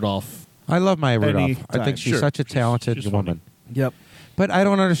Maya Rudolph. I love Maya Rudolph. I Anytime. think she's Sure. such a talented She's woman. Yep. But I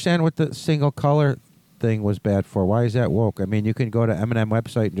don't understand what the single color thing was bad for. Why is that woke? I mean, you can go to M&M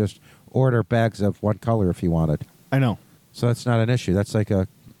website and just order bags of one color if you wanted. I know. So that's not an issue. That's like a...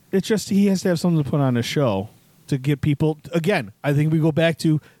 It's just he has to have something to put on his show to get people. Again, I think we go back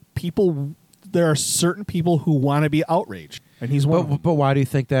to people. There are certain people who want to be outraged, and he's one of them. But why do you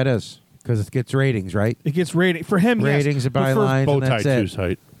think that is? Because it gets ratings, right? It gets rating for him. Ratings yes, and but for- bylines, Bow and tie that's two's it.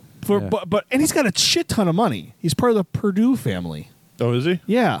 height. For, Yeah. but and he's got a shit ton of money. He's part of the Purdue family. Oh, is he?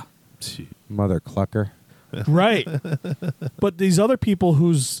 Yeah, Mother clucker. right. But these other people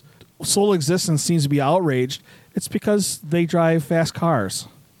whose sole existence seems to be outraged, it's because they drive fast cars.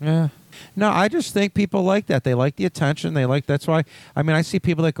 Yeah. No, I just think people like that. They like the attention. That's why, I mean, I see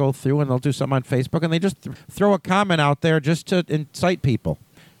people that go through and they'll do something on Facebook and they just throw a comment out there just to incite people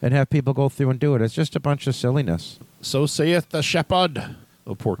and have people go through and do it. It's just a bunch of silliness. So saith the shepherd.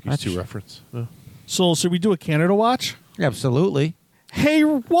 Oh, Porky's That's- 2 reference. Oh. So should we do a Canada watch? Absolutely. Hey,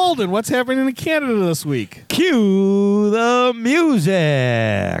 Walden, what's happening in Canada this week? Cue the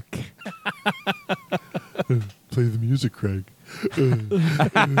music. Play the music, Craig. Play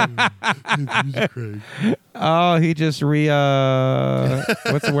the music, Craig. Oh, he just what's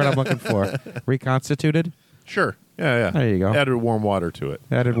the word I'm looking for? Reconstituted? Sure. Yeah. There you go. Added warm water to it.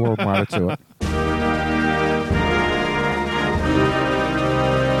 Added warm water to it.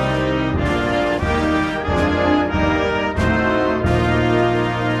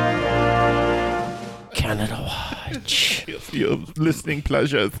 Canada Watch. Your listening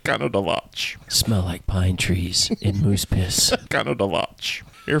pleasure is Canada Watch. Smell like pine trees in moose piss. Canada Watch.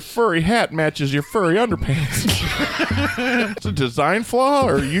 Your furry hat matches your furry underpants. It's a design flaw,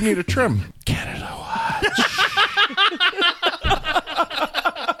 or you need a trim? Canada Watch.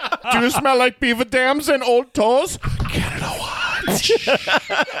 Do you smell like beaver dams and old toes? Canada Watch.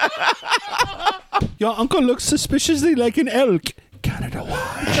 Your uncle looks suspiciously like an elk. Canada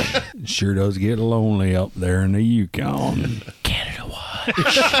Watch. Sure does get lonely up there in the Yukon. Canada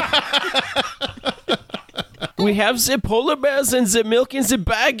Watch. We have the polar bears and the milk in the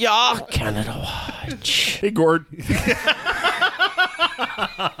bag, y'all. Canada Watch. Hey, Gord.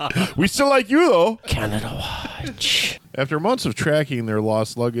 We still like you, though. Canada Watch. After months of tracking their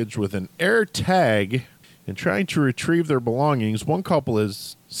lost luggage with an air tag and trying to retrieve their belongings, one couple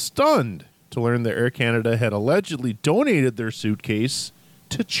is stunned to learn that Air Canada had allegedly donated their suitcase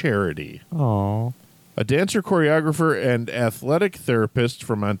to charity. Oh. A dancer, choreographer, and athletic therapist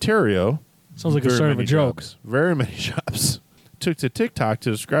from Ontario. Sounds like a start of a joke. Very many jobs. Took to TikTok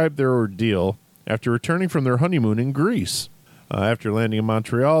to describe their ordeal after returning from their honeymoon in Greece. After landing in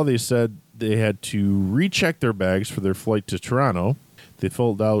Montreal, they said they had to recheck their bags for their flight to Toronto. They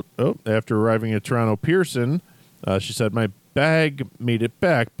filled out, after arriving at Toronto Pearson, she said, my bag made it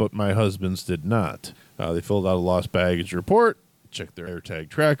back, but my husband's did not. They filled out a lost baggage report, checked their AirTag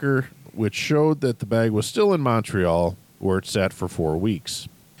tracker, which showed that the bag was still in Montreal, where it sat for 4 weeks.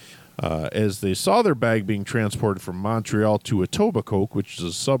 As they saw their bag being transported from Montreal to Etobicoke, which is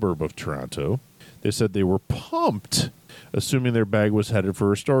a suburb of Toronto, they said they were pumped, assuming their bag was headed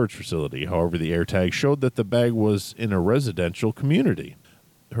for a storage facility. However, the AirTag showed that the bag was in a residential community.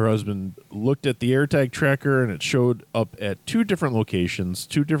 Her husband looked at the AirTag tracker, and it showed up at 2 different locations,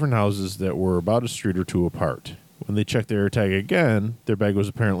 2 different houses that were about a street or 2 apart. When they checked the AirTag again, their bag was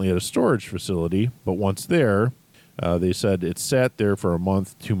apparently at a storage facility, but once there, they said it sat there for a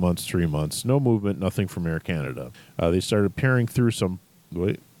month, 2 months, 3 months. No movement, nothing from Air Canada. They started peering through some...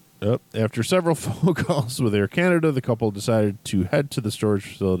 After several phone calls with Air Canada, the couple decided to head to the storage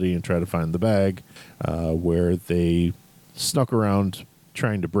facility and try to find the bag, where they snuck around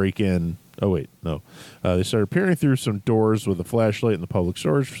trying to break in. They started peering through some doors with a flashlight in the public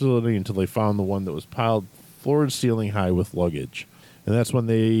storage facility until they found the one that was piled floor to ceiling high with luggage. And that's when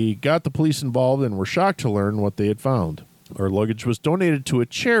they got the police involved and were shocked to learn what they had found. Our luggage was donated to a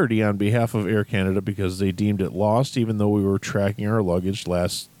charity on behalf of Air Canada because they deemed it lost, even though we were tracking our luggage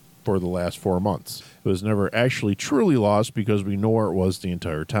for the last 4 months. It was never actually truly lost because we know where it was the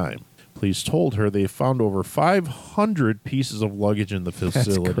entire time. Police told her they found over 500 pieces of luggage in the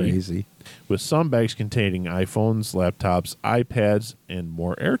facility. That's crazy. With some bags containing iPhones, laptops, iPads, and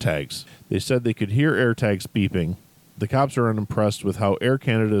more AirTags. They said they could hear AirTags beeping. The cops are unimpressed with how Air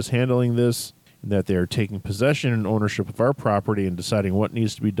Canada is handling this, and that they are taking possession and ownership of our property and deciding what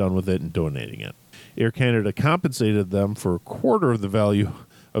needs to be done with it and donating it. Air Canada compensated them for a quarter of the value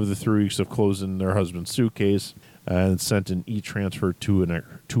of the 3 weeks of clothes in their husband's suitcase and sent an e-transfer to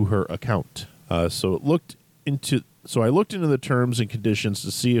her account. So I looked into the terms and conditions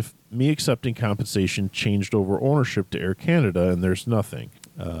to see if me accepting compensation changed over ownership to Air Canada, and there's nothing.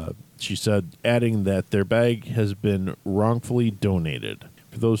 She said, adding that their bag has been wrongfully donated.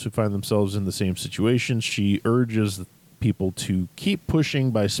 For those who find themselves in the same situation, she urges people to keep pushing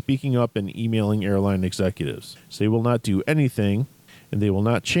by speaking up and emailing airline executives. So they will not do anything, and they will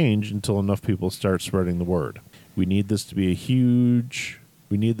not change until enough people start spreading the word. We need this to be huge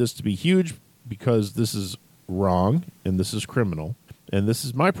because this is wrong and this is criminal. And this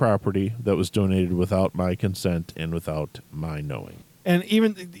is my property that was donated without my consent and without my knowing. And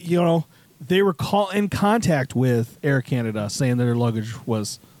even, they were in contact with Air Canada saying that their luggage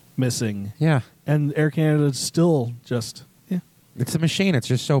was missing. Yeah. And Air Canada still just, It's a machine. It's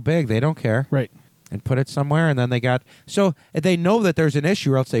just so big. They don't care. Right. And put it somewhere, and then they know that there's an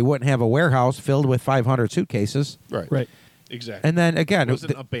issue, or else they wouldn't have a warehouse filled with 500 suitcases. Right. Right. Exactly. And then again, It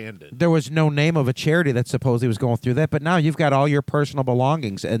wasn't abandoned. there was no name of a charity that supposedly was going through that, but now you've got all your personal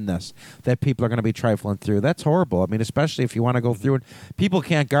belongings in this that people are going to be trifling through. That's horrible. I mean, especially if you want to go through it, people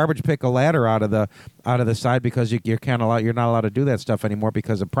can't garbage pick a ladder out of the side because you're not allowed to do that stuff anymore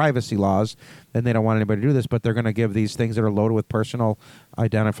because of privacy laws, and they don't want anybody to do this. But they're going to give these things that are loaded with personal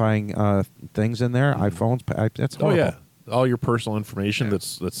identifying things in there, iPhones. That's horrible. Oh yeah, all your personal information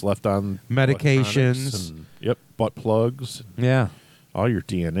that's left on Medications. and, butt plugs. Yeah. All your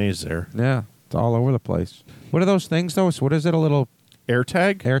DNA's there. Yeah, it's all over the place. What are those things, though? What is it, a little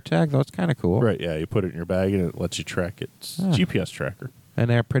AirTag? AirTag? That's kind of cool. Right, yeah. You put it in your bag and it lets you track it. It's a GPS tracker. And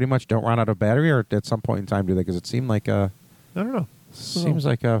they pretty much don't run out of battery, or at some point in time do they? Because it seemed like I don't know. seems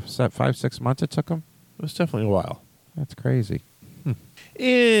like 5-6 months it took them. It was definitely a while. That's crazy.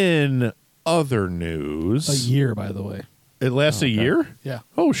 In other news... A year, by the way. It lasts a year? Yeah.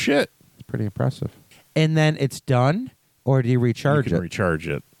 Oh, shit. It's pretty impressive. And then it's done, or do you recharge You can it? recharge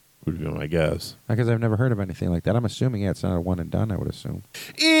it, would be my guess. Because I've never heard of anything like that. I'm assuming it's not a one and done, I would assume.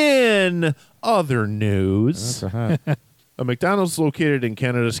 In other news... That's a hot. A McDonald's located in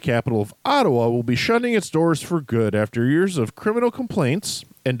Canada's capital of Ottawa will be shutting its doors for good after years of criminal complaints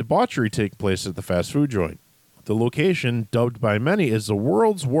and debauchery take place at the fast food joint. The location, dubbed by many as the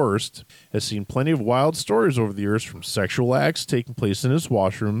world's worst, has seen plenty of wild stories over the years, from sexual acts taking place in its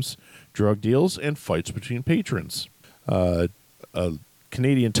washrooms, drug deals, and fights between patrons. A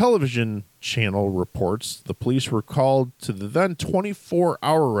Canadian television channel reports the police were called to the then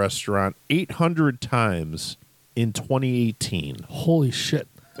 24-hour restaurant 800 times in 2018. Holy shit.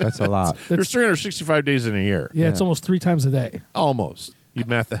 That's a lot. There's 365 days in a year. Yeah, it's Yeah. almost 3 times a day. Almost. You'd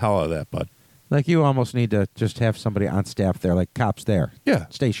math the hell out of that, bud. Like, you almost need to just have somebody on staff there, like cops there. Yeah.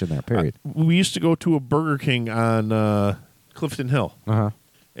 Station there, period. We used to go to a Burger King on Clifton Hill, Uh-huh.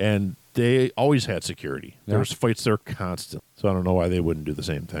 and they always had security. Yeah. There was fights there constant, so I don't know why they wouldn't do the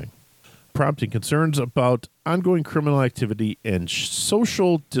same thing. Prompting concerns about ongoing criminal activity and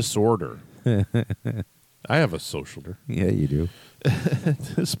social disorder. I have a social disorder. Yeah, you do.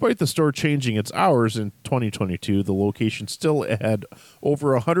 Despite the store changing its hours in 2022, the location still had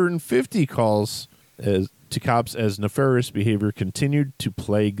over 150 calls to cops as nefarious behavior continued to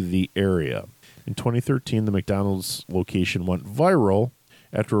plague the area. In 2013, the McDonald's location went viral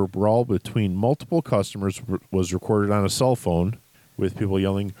after a brawl between multiple customers was recorded on a cell phone, with people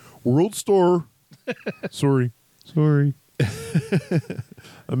yelling, "World Star!" Sorry.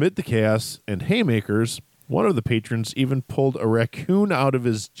 Amid the chaos and haymakers, one of the patrons even pulled a raccoon out of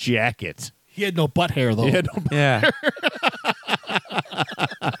his jacket. He had no butt hair, though. He had no Yeah.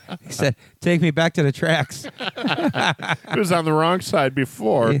 He said, "Take me back to the tracks." It was on the wrong side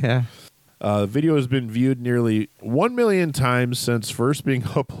before. Yeah. The video has been viewed nearly 1 million times since first being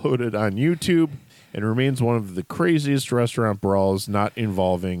uploaded on YouTube, and remains one of the craziest restaurant brawls not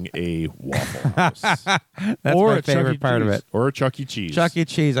involving a Waffle House That's Or my a Chuck favorite E. part of Cheese. it. or a Chuck E. Cheese. Chuck E.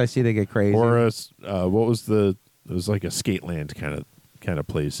 Cheese, I see they get crazy. Or a what was it was like a Skateland kind of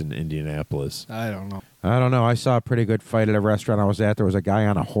place in Indianapolis. I don't know. I don't know. I saw a pretty good fight at a restaurant I was at. There was a guy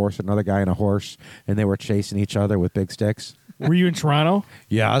on a horse, another guy on a horse, and they were chasing each other with big sticks. Were you in Toronto?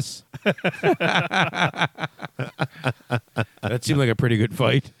 Yes. That seemed like a pretty good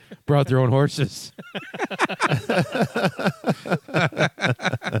fight. Brought their own horses.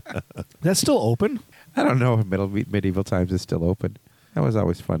 That's still open? I don't know if medieval times is still open. That was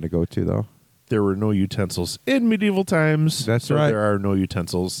always fun to go to, though. There were no utensils in medieval times. That's so right. There are no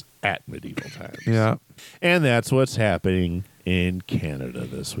utensils at medieval times. Yeah. And that's what's happening in Canada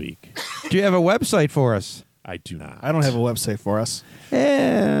this week. Do you have a website for us? I do not. I don't have a website for us.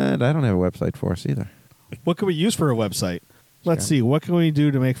 And I don't have a website for us either. What can we use for a website? Let's see. What can we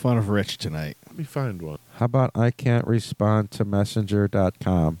do to make fun of Rich tonight? Let me find one. How about I can't respond to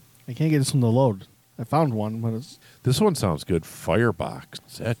messenger.com? I can't get this one to load. I found one, but it's... This one sounds good. Firebox.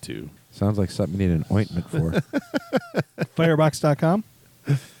 What's that do? Sounds like something you need an ointment for. Firebox.com?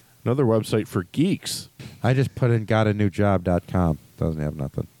 Another website for geeks. I just put in gotanewjob.com. Doesn't have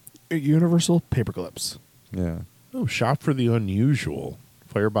nothing. Universal Paperclips. Yeah. Oh, shop for the unusual.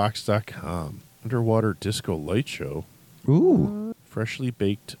 Firebox.com. Underwater disco light show. Ooh. Freshly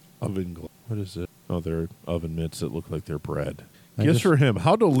baked oven glow. What is it? Oh, they're oven mitts that look like they're bread. I Guess just- for him,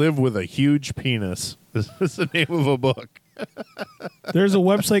 How to Live with a Huge Penis. This is the name of a book. There's a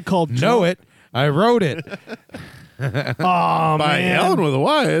website called... Know it. I wrote it. Oh, By man. Allyn with a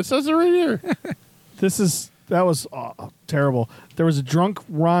Y. It says it right here. That was terrible. There was a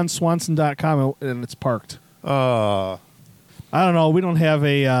drunkronswanson.com and it's parked. I don't know. We don't have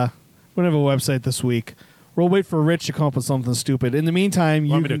a website this week. We'll wait for Rich to come up with something stupid. In the meantime,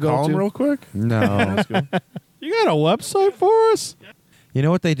 you Want me can to go call him to... real quick? No. You You got a website for us? You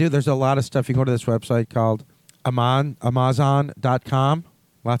know what they do? There's a lot of stuff. You can go to this website called Amazon.com.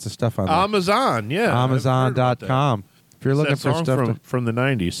 Lots of stuff on there. Amazon, yeah. Amazon.com. If you're looking That for song stuff from the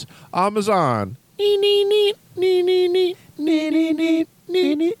 90s. Amazon.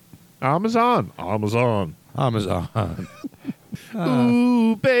 Amazon. Amazon. Amazon.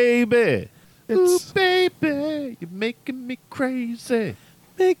 Ooh, baby. Ooh, It's baby. You're making me crazy.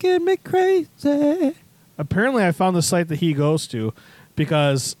 making me crazy. Apparently, I found the site that he goes to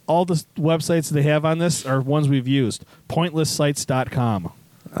because all the websites they have on this are ones we've used. Pointlesssites.com.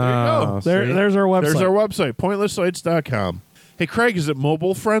 There you go. There's our website. There's our website, pointlesssites.com. Hey, Craig, is it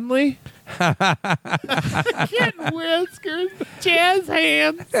mobile friendly? Kitten whiskers, jazz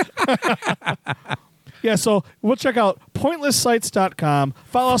hands. Yeah, so we'll check out pointlesssites.com.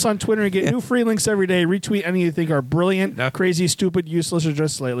 Follow us on Twitter and get new free links every day. Retweet any you think are brilliant, crazy, stupid, useless, or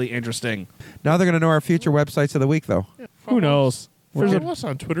just slightly interesting. Now they're going to know our future websites of the week, though. Who knows? Follow us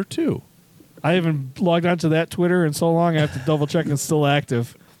on Twitter, too. I haven't logged onto that Twitter in so long, I have to double check it's still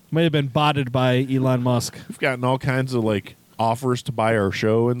active. Might have been botted by Elon Musk. We've gotten all kinds of, offers to buy our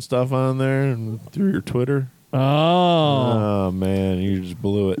show and stuff on there and through your Twitter. Oh. Oh, man, you just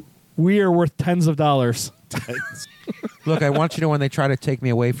blew it. We are worth tens of dollars. Look, I want you to know when they try to take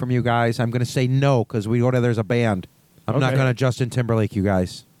me away from you guys, I'm going to say no because we go to there's a band. I'm not Okay. going to Justin Timberlake you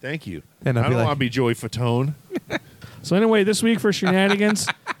guys. Thank you. And I'll I be don't like- want to be Joey Fatone. So anyway, this week for Shenanigans,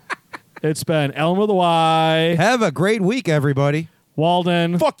 it's been Ellen with a Y, Have a great week, everybody.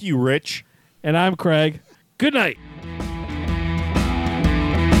 Walden, Fuck you, Rich. and I'm Craig. Good night.